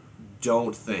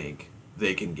don't think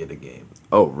they can get a game.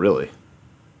 Oh, really?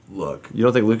 Look, You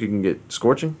don't think Luka can get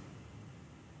scorching?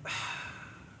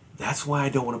 that's why I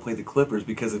don't want to play the Clippers,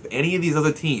 because if any of these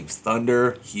other teams,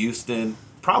 Thunder, Houston,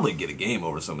 probably get a game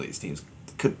over some of these teams,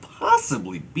 could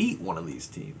possibly beat one of these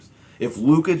teams. If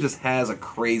Luka just has a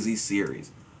crazy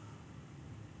series.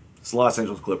 It's the Los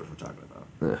Angeles Clippers we're talking about.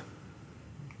 Yeah.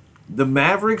 The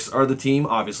Mavericks are the team,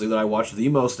 obviously, that I watched the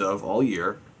most of all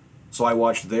year. So I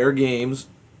watched their games,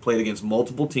 played against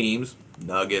multiple teams,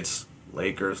 Nuggets,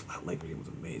 Lakers. That Lakers game was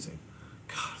amazing.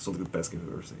 God, it's one of the best games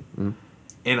I've ever seen. Mm-hmm.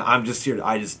 And I'm just here.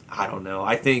 I don't know.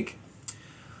 I think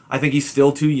he's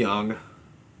still too young.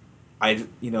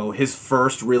 His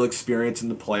first real experience in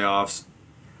the playoffs.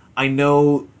 I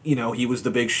know, he was the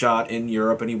big shot in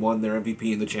Europe and he won their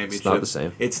MVP in the championship. It's not the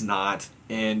same. It's not.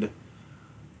 And,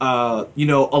 a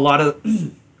lot of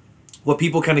what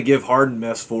people kind of give Harden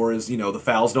mess for is, the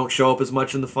fouls don't show up as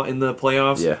much in the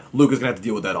playoffs. Yeah. Luka's going to have to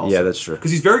deal with that also. Yeah, that's true.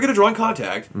 Because he's very good at drawing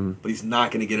contact, but he's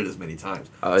not going to get it as many times.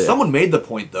 Yeah. Someone made the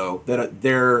point, though, that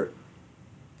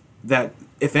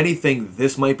if anything,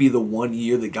 this might be the one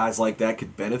year that guys like that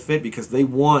could benefit because they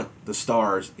want the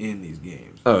stars in these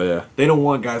games. Oh, yeah. They don't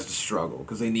want guys to struggle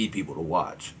because they need people to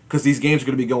watch. Because these games are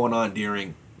going to be going on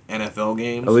during NFL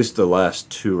games. At least the last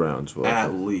 2 rounds will.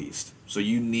 At least. So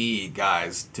you need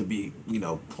guys to be,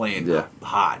 playing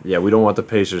hot. Yeah, we don't want the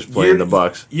Pacers playing the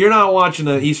Bucks. You're not watching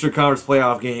an Eastern Conference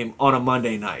playoff game on a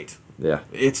Monday night. Yeah.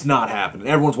 It's not happening.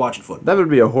 Everyone's watching football. That would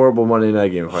be a horrible Monday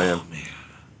night game if I am. Man.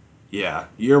 Yeah,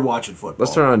 you're watching football.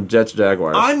 Let's turn on Jets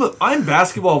Jaguars. I'm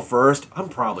basketball first. I'm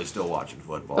probably still watching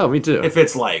football. Oh, me too. If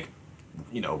it's like,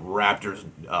 Raptors,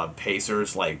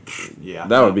 Pacers, like, yeah.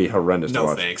 That would be horrendous to No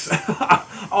watch. thanks.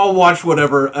 I'll watch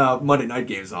whatever Monday night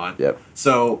game's on. Yep.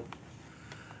 So,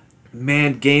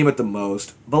 man, game at the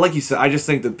most. But like you said, I just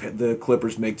think the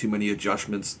Clippers make too many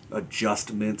adjustments, and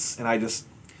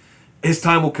his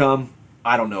time will come.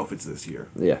 I don't know if it's this year.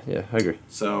 Yeah, I agree.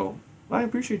 So, I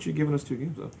appreciate you giving us 2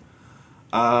 games,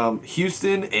 though.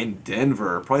 Houston and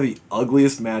Denver, probably the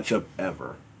ugliest matchup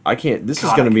ever. I can't. This is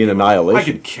God, going to be an annihilation. I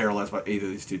could care less about either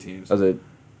of these 2 teams.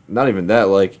 Not even that.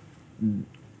 Like,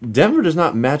 Denver does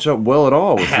not match up well at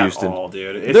all with Houston. At all,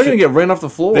 dude. They're going to get ran off the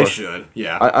floor. They should,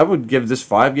 yeah. I would give this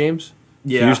 5 games.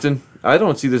 Yeah. Houston. I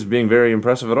don't see this being very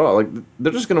impressive at all. Like,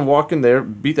 they're just going to walk in there,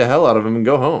 beat the hell out of him, and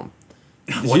go home.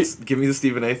 Give me the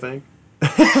Stephen A. thing.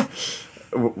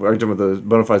 Are you talking about the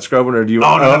Bonafide Scrubbing, or do you?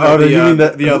 Oh, no, do you mean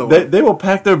that the other one. They will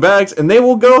pack their bags and they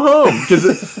will go home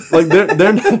because like they're.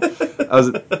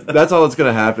 That's all that's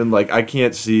gonna happen. Like I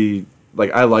can't see.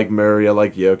 Like I like Murray, I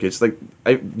like Jokic. Like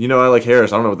I like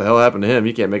Harris. I don't know what the hell happened to him.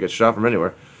 He can't make a shot from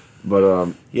anywhere.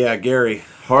 But Yeah, Gary.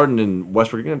 Harden and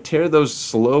Westbrook are gonna tear those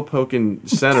slow poking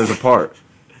centers apart.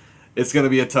 It's gonna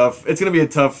be a tough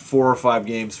 4 or 5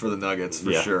 games for the Nuggets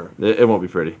for sure. It won't be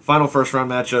pretty. Final first round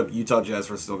matchup: Utah Jazz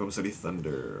versus Oklahoma City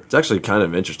Thunder. It's actually kind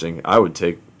of interesting. I would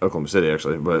take Oklahoma City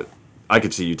actually, but I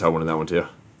could see Utah winning that one too.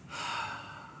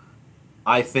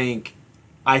 I think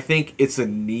it's a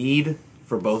need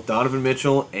for both Donovan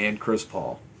Mitchell and Chris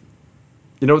Paul.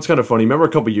 You know what's kind of funny? Remember a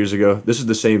couple years ago, this is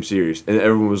the same series, and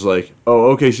everyone was like,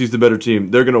 "Oh, OKC's the better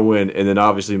team. They're gonna win." And then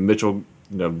obviously Mitchell,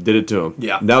 did it to him.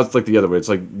 Yeah. Now it's like the other way. It's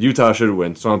like Utah should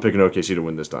win, so I'm picking OKC to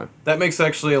win this time. That makes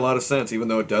actually a lot of sense, even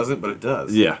though it doesn't, but it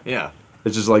does. Yeah. Yeah.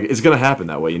 It's just like it's gonna happen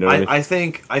that way. You know what I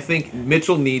mean? I think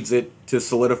Mitchell needs it to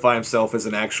solidify himself as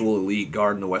an actual elite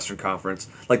guard in the Western Conference.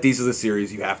 Like these are the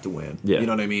series you have to win. Yeah. You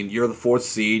know what I mean? You're the 4th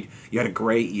seed. You had a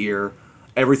great year.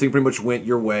 Everything pretty much went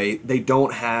your way. They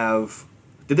don't have.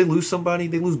 Did they lose somebody?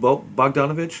 They lose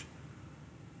Bogdanovich?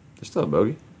 They're still a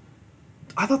bogey.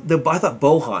 I thought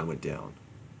Bohan went down.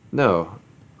 No.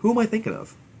 Who am I thinking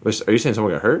of? Are you saying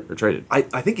someone got hurt or traded? I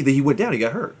think he went down. He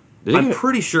got hurt. Did he I'm get-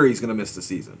 pretty sure he's going to miss the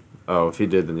season. Oh, if he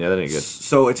did, then yeah, that ain't good.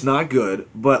 So it's not good,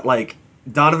 but like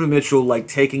Donovan Mitchell, like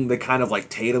taking the kind of like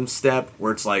Tatum step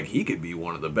where it's like he could be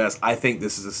one of the best. I think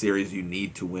this is a series you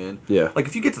need to win. Yeah. Like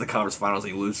if you get to the conference finals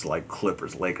and you lose to like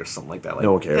Clippers, Lakers, something like that, like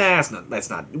No one cares. That's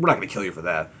not. We're not going to kill you for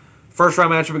that. First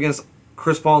round matchup against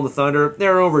Chris Paul and the Thunder,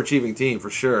 they're an overachieving team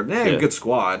for sure. Yeah. Good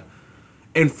squad.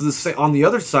 And for on the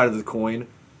other side of the coin,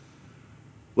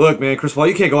 look, man, Chris Paul,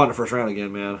 you can't go out in the first round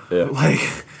again, man. Yeah. Like.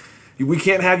 We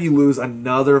can't have you lose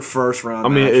another first round. I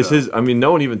mean, matchup. it's his. I mean,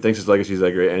 no one even thinks his legacy's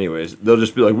that great, anyways. They'll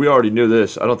just be like, "We already knew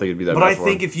this." I don't think it'd be that. But bad I for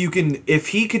think him. if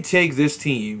he could take this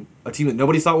team, a team that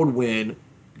nobody thought would win,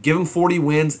 give him 40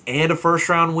 wins and a first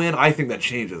round win, I think that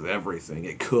changes everything.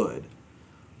 It could.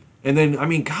 And then, I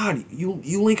mean, God, you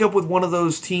link up with one of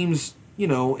those teams,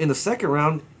 in the second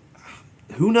round.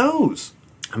 Who knows?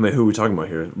 I mean, who are we talking about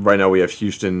here? Right now, we have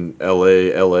Houston,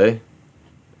 LA.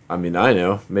 I mean, I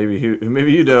know. Maybe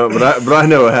you don't, but I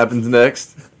know what happens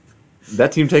next.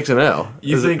 That team takes an L.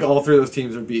 You think all 3 of those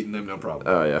teams are beating them? No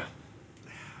problem. Oh yeah.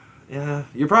 Yeah,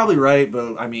 you're probably right,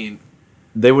 but I mean,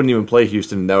 They wouldn't even play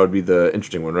Houston. That would be the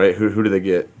interesting one, right? Who do they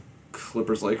get?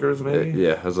 Clippers, Lakers, maybe.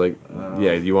 Yeah, I was like,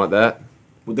 yeah. Do you want that?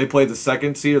 Would they play the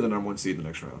 2nd seed or the number 1 seed in the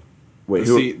next round? Wait,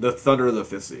 The Thunder or the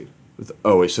 5th seed?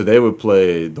 Oh wait, so they would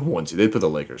play the 1 seed. They'd put the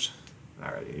Lakers. All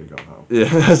right, you're going home. Yeah,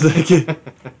 that's like.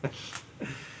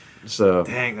 So,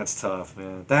 Dang, that's tough,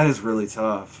 man. That is really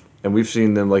tough. and we've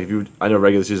seen them like I know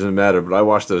regular season doesn't matter, but I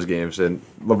watched those games and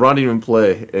LeBron didn't even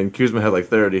play, and Kuzma had like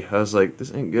 30. I was like,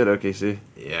 this ain't good, OKC.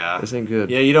 Yeah. This ain't good.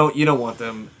 Yeah, you don't want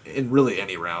them in really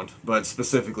any round, but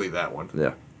specifically that one.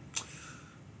 Yeah.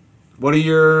 What are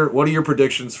your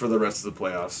predictions for the rest of the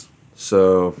playoffs?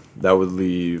 So that would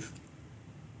leave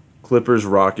Clippers,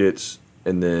 Rockets,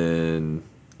 and then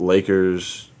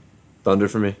Lakers, Thunder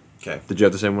for me. Okay. Did you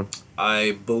have the same one?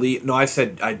 I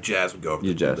said Jazz would go over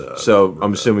You Jazz. the- So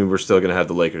I'm assuming we're still gonna have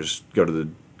the Lakers go to the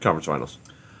conference finals.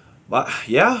 But,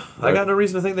 yeah, I Right. got no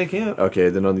reason to think they can't. Okay.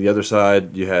 Then on the other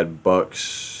side, you had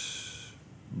Bucks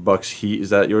Heat. Is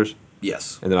that yours?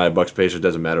 Yes. And then I have Bucks Pacers.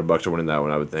 Doesn't matter. Bucks are winning that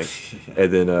one, I would think.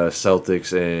 And then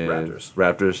Celtics and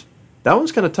Raptors. That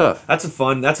one's kind of tough. That's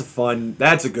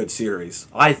a good series.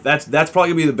 That's probably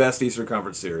gonna be the best Eastern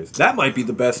Conference series. That might be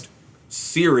the best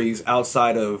series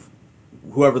outside of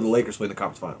whoever the Lakers play in the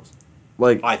conference finals.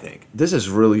 Like I think. this is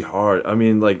really hard. I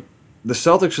mean, like the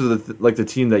Celtics are the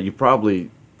team that you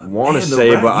probably want to Man, the say,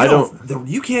 Ra- but I you don't.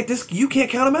 You can't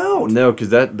count them out. No, because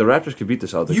the Raptors could beat the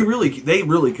Celtics. They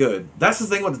really could. That's the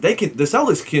thing. The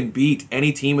Celtics can beat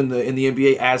any team in the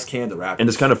NBA, as can the Raptors. And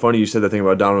it's kind of funny you said that thing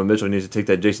about Donovan Mitchell. He needs to take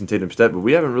that Jason Tatum step, but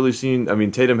we haven't really seen. I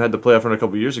mean, Tatum had the playoff run a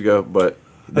couple years ago, but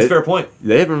That's a fair point.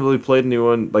 They haven't really played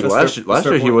anyone like That's last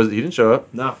fair year. point. He didn't show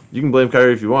up. No, You can blame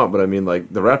Kyrie if you want, but I mean,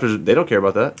 like the Raptors, they don't care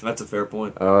about that. that's a fair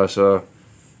point.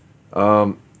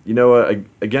 You know what?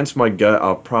 Against my gut,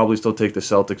 I'll probably still take the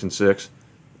Celtics in 6,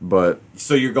 but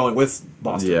So you're going with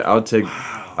Boston? yeah, I would take.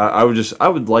 I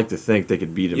would like to think they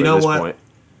could beat him You at know this what? point.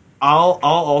 I'll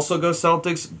also go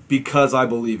Celtics because I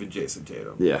believe in Jason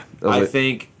Tatum. Yeah, I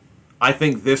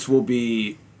think this will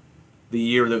be the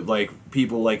year that like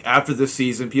people like after this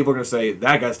season, people are gonna say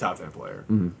that guy's top 10 player,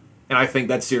 Mm-hmm. and I think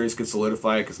that series could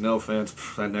solidify it. Because no offense,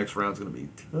 that next round's gonna be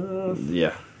tough.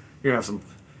 yeah. You're gonna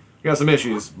have some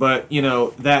issues, but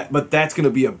that's gonna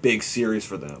be a big series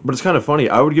for them. But it's kind of funny.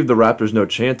 I would give the Raptors no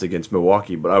chance against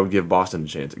Milwaukee, but I would give Boston a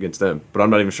chance against them. But I'm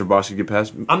not even sure Boston could get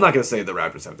past. I'm not gonna say the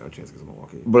Raptors have no chance against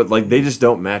Milwaukee. But like they just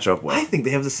don't match up well. I think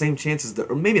they have the same chances,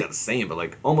 or maybe not the same, but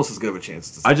like almost as good of a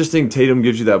chance. I just think Tatum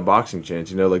gives you that boxing chance,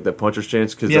 you know, like that puncher's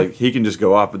chance, because Yeah. like he can just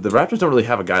go off. But the Raptors don't really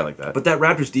have a guy like that. But that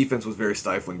Raptors defense was very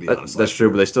stifling, to be honest. That's true,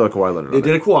 but they still have Kawhi Leonard. They on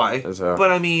did it. a Kawhi, So- but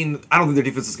I mean, I don't think their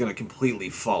defense is going to completely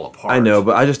fall apart. I know,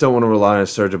 but I just don't want to rely on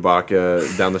Serge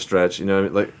Ibaka down the stretch. You know, what I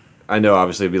mean? Like I know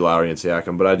obviously it'd be Lowry and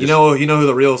Siakam, but I just you know who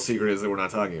the real secret is that we're not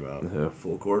talking about? Who?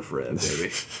 Full court Fred, baby.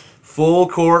 Full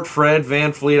court Fred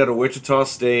VanVleet out of Wichita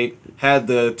State had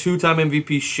the 2-time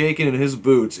MVP shaking in his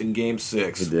boots in Game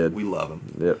 6. He did. We love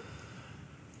him. Yep.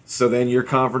 So then your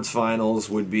conference finals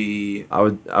would be I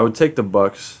would take the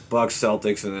Bucks. Bucks,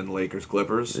 Celtics, and then Lakers,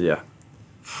 Clippers. Yeah.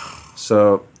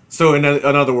 So So in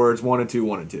other words, 1 and 2,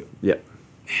 1 and 2. yeah,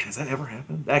 Man, does that ever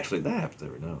happen? Actually, that happens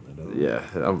every now and then, doesn't it? yeah.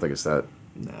 I don't think it's that.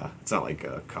 Nah, it's not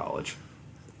like college.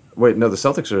 Wait, no, the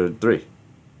Celtics are 3.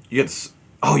 You didn't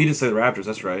say the Raptors.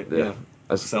 That's right. Yeah. Yeah.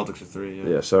 That's- Celtics are 3. Yeah.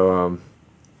 Yeah. So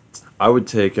I would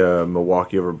take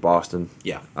Milwaukee over Boston.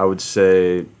 Yeah. I would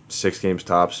say 6 games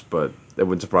tops, but it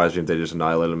wouldn't surprise me if they just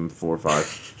annihilate them 4 or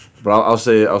 5. But I'll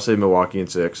say Milwaukee in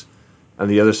 6. On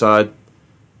the other side,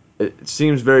 it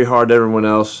seems very hard to everyone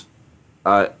else.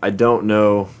 I don't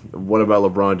know what about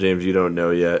LeBron James. You don't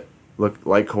know yet. Look,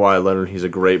 like Kawhi Leonard, he's a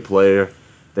great player.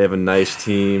 They have a nice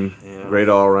team, Yeah. great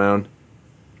all around.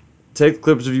 Take the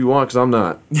Clippers if you want, because I'm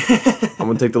not. I'm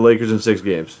gonna take the Lakers in 6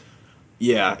 games.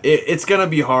 Yeah, it's gonna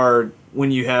be hard when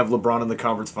you have LeBron in the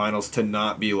conference finals to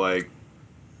not be like.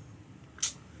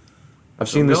 I've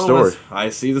seen this "No, story.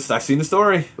 I've seen the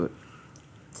story.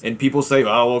 And people say,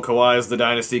 "Oh, well, Kawhi is the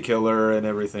dynasty killer and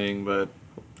everything," but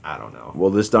I don't know. Well,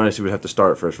 this dynasty would have to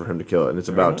start first for him to kill it, and it's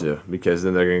about to, because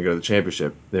then they're going to go to the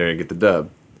championship. They're going to get the dub,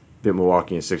 beat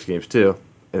Milwaukee in 6 games too,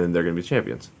 and then they're going to be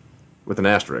champions with an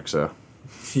asterisk. So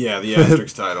Yeah, the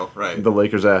asterisk title, right? the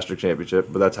Lakers asterisk championship,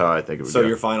 but that's how I think it would So go.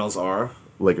 your finals are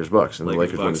Lakers Bucks, and the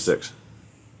Lakers, Lakers win the Bucks. 6.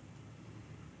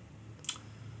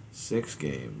 6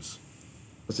 games.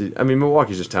 Let's see. I mean,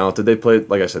 Milwaukee's just talented. They play,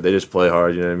 like I said, they just play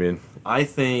hard. You know what I mean? I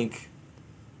think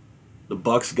the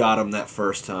Bucks got him that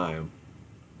first time,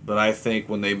 but I think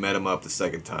when they met him up the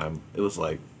second time, it was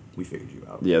like, we figured you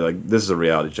out. Yeah, like this is a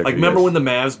reality check. Like, for you remember guys. when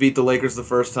the Mavs beat the Lakers the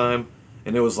first time?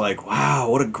 And it was like,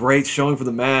 wow, what a great showing for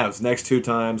the Mavs. Next 2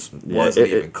 times, Yeah, wasn't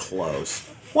it- even close.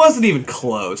 Wasn't even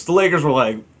close. The Lakers were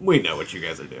like, we know what you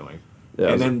guys are doing. Yeah,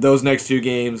 it and was- then those next 2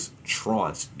 games,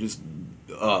 trounced, just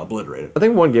obliterated. I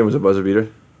think one game was a buzzer beater.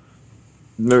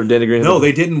 Remember Danny Green? No,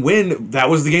 they didn't win. That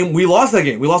was the game. We lost that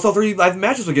game. We lost all 3 live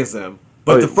matches against them.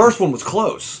 But Oh, the first one was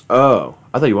close. Oh,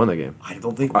 I thought you won that game. I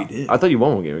don't think we did. I thought you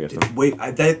won one game against them. Wait,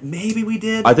 maybe we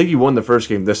did. I think you won the first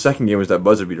game. The second game was that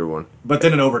buzzer beater one. But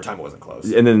then in overtime, it wasn't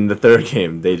close. And then the third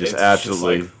game, they just It's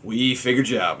absolutely. like, we figured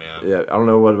you out, man. Yeah, I don't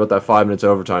know what about that 5 minutes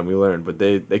overtime we learned, but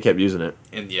they kept using it.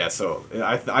 And yeah, so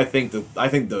I think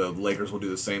the Lakers will do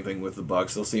the same thing with the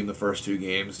Bucks. They'll see them the first 2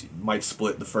 games. Might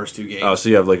split the first 2 games. Oh, so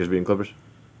you have Lakers beating Clippers?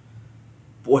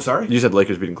 What? Sorry. You said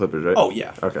Lakers beating Clippers, right? Oh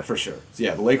yeah, Okay. for sure. So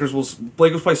yeah, the Lakers will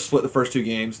probably split the first 2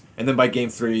 games, and then by game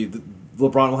 3,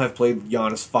 LeBron will have played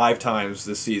Giannis 5 times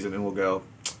this season, and we'll go,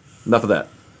 Enough of that.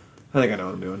 I think I know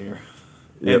what I'm doing here.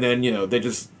 Yep. And then they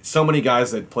just so many guys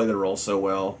that play their role so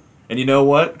well, and you know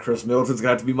what? Chris Middleton's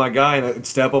gonna have to be my guy and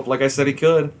step up like I said he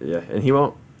could. Yeah, and he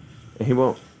won't. And he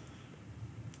won't.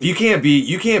 You can't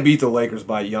beat the Lakers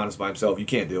by Giannis by himself. You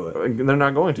can't do it. They're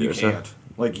not going to. You so- can't.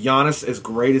 Like, Giannis, as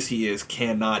great as he is,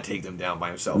 cannot take them down by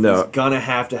himself. No. He's gonna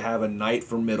have to have a night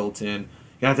for Middleton.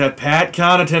 You have to have Pat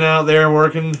Connaughton out there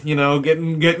working,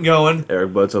 getting going.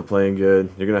 Eric Bledsoe playing good.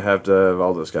 You're going to have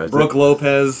all those guys. Brooke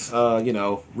Lopez,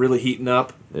 really heating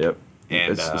up. Yep.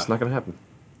 And, it's not going to happen.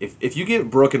 If you get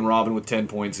Brooke and Robin with 10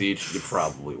 points each, you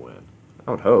probably win.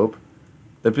 I would hope.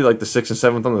 They'd be like the 6th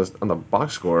and 7th on the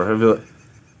box score. I'd be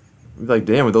like,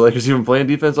 damn, were the Lakers even playing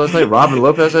defense last night? Robin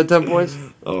Lopez had 10 points?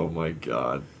 Oh my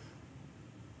god.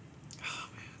 Oh,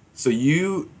 man. So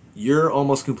you're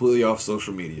almost completely off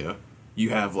social media.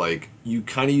 You have you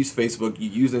kind of use Facebook, you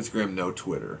use Instagram, no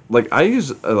Twitter. Like, I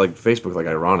use Facebook,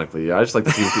 ironically. I just like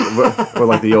to see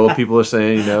what the old people are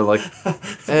saying,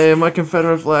 hey, my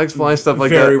Confederate flag's flying, stuff like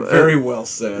very, that. Very well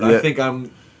said. Yeah. I think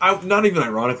I'm not even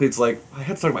ironically, it's like, I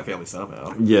had to talk to my family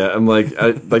somehow. Yeah, I'm I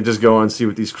just go on and see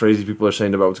what these crazy people are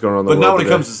saying about what's going on in the But world now when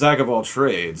today. it comes to Zach of all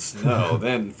trades, no,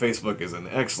 then Facebook is an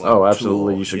excellent Oh,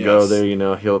 absolutely. tool. You should Yes. go there,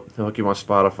 he'll hook you on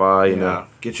Spotify, you know.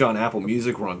 Get you on Apple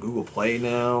Music, we're on Google Play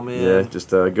now, man. Yeah,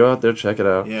 just go out there, check it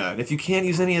out. Yeah, and if you can't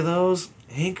use any of those,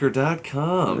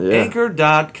 Anchor.com. Yeah.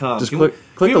 Anchor.com. Just click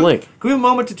the link. Can we have a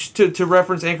moment to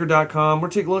reference Anchor.com?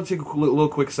 Let's take a little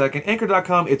quick second.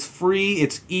 Anchor.com, it's free,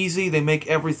 it's easy. They make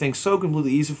everything so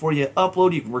completely easy for you.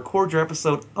 Upload, you can record your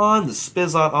episode on the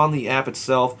Spizot, on the app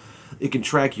itself. It can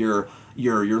track your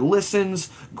listens,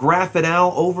 graph it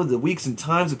out over the weeks and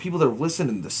times of people that have listened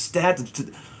and the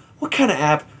stats. What kind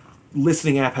of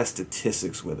listening app has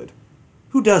statistics with it?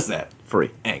 Who does that?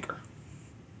 Free. Anchor.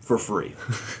 For free.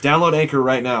 Download Anchor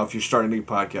right now if you're starting a new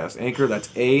podcast. Anchor, that's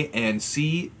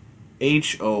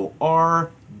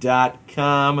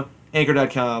ANCHOR.com.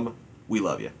 Anchor.com. We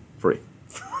love you. Free.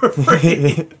 For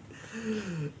free.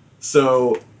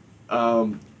 So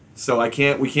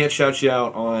we can't shout you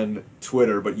out on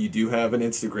Twitter, but you do have an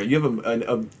Instagram. You have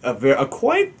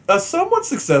a somewhat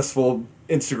successful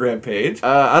Instagram page.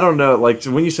 I don't know,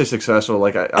 when you say successful,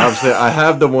 I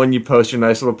have the one you post your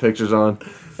nice little pictures on,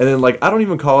 and then I don't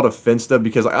even call it a Finsta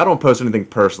because I don't post anything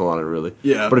personal on it really.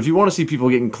 Yeah. But if you want to see people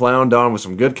getting clowned on with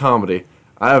some good comedy,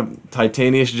 I have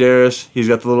Titanius Jarrus. He's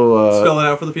got the little Spell it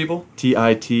out for the people.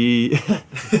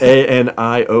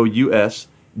 TITANIOUS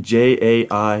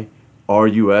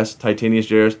JAIRUS Titanius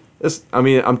Jarrus.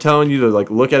 I'm telling you to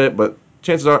look at it, but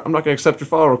chances are I'm not going to accept your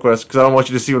follow request because I don't want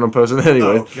you to see what I'm posting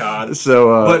anyway. Oh God!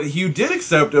 So, but you did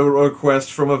accept a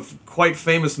request from a quite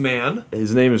famous man.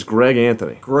 His name is Greg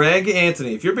Anthony. Greg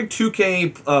Anthony. If you're a big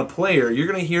 2K player, you're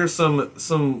going to hear some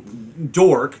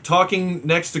dork talking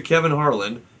next to Kevin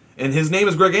Harlan, and his name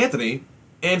is Greg Anthony.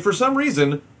 And for some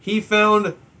reason, he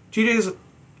found TJ's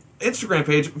Instagram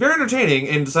page very entertaining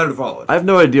and decided to follow it. I have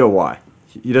no idea why.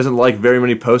 He doesn't like very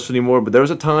many posts anymore, but there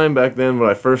was a time back then when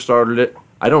I first started it.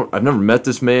 I've never met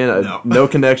this man. I have no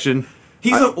connection.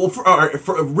 He's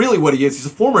for really what he is. He's a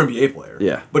former NBA player.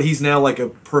 Yeah. But he's now a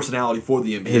personality for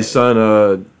the NBA. His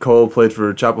son Cole played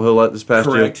for Chapel Hill this past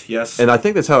year. Correct. Yes. And I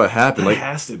think that's how it happened. It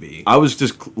has to be. I was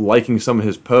just liking some of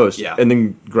his posts, Yeah. and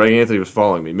then Greg Anthony was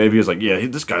following me. Maybe he was like, "Yeah,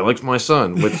 this guy likes my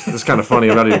son," which is kind of funny.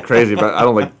 I'm not even crazy, but I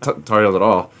don't like Tar Heels at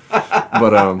all.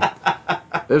 But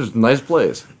there's nice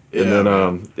plays. Yeah, and then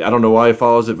I don't know why he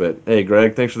follows it, but hey,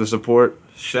 Greg, thanks for the support.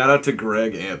 Shout out to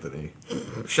Greg Anthony.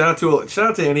 Shout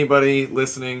out to anybody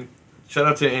listening. Shout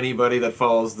out to anybody that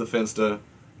follows the Finsta.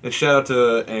 And shout out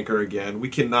to Anchor again. We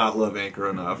cannot love Anchor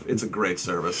enough. It's a great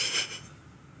service.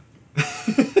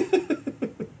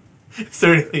 Is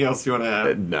there anything else you want to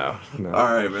add? No.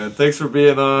 All right, man. Thanks for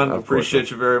being on. Of Appreciate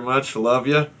course, you very much. Love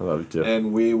you. I love you too.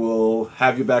 And we will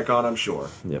have you back on, I'm sure.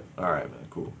 Yep. All right, man.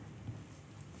 Cool.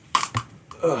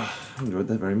 I enjoyed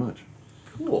that very much.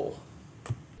 Cool.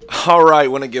 All right,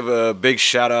 want to give a big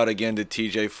shout out again to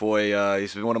TJ Foy.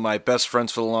 He's been one of my best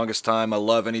friends for the longest time. I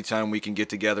love anytime we can get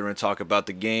together and talk about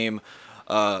the game.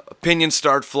 Opinions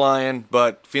start flying,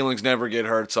 but feelings never get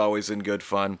hurt. It's always in good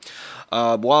fun.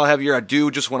 While I have you here, I do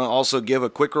just want to also give a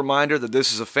quick reminder that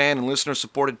this is a fan and listener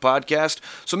supported podcast.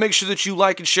 So make sure that you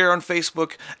like and share on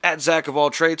Facebook at Zach of All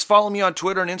Trades. Follow me on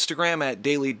Twitter and Instagram at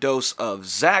Daily Dose of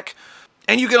Zach.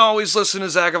 And you can always listen to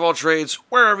Zach of All Trades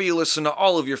wherever you listen to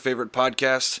all of your favorite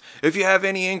podcasts. If you have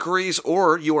any inquiries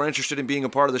or you are interested in being a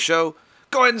part of the show,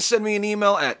 go ahead and send me an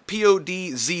email at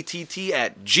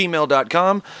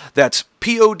podztt@gmail.com. That's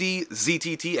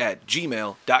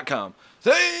podztt@gmail.com.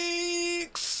 Thank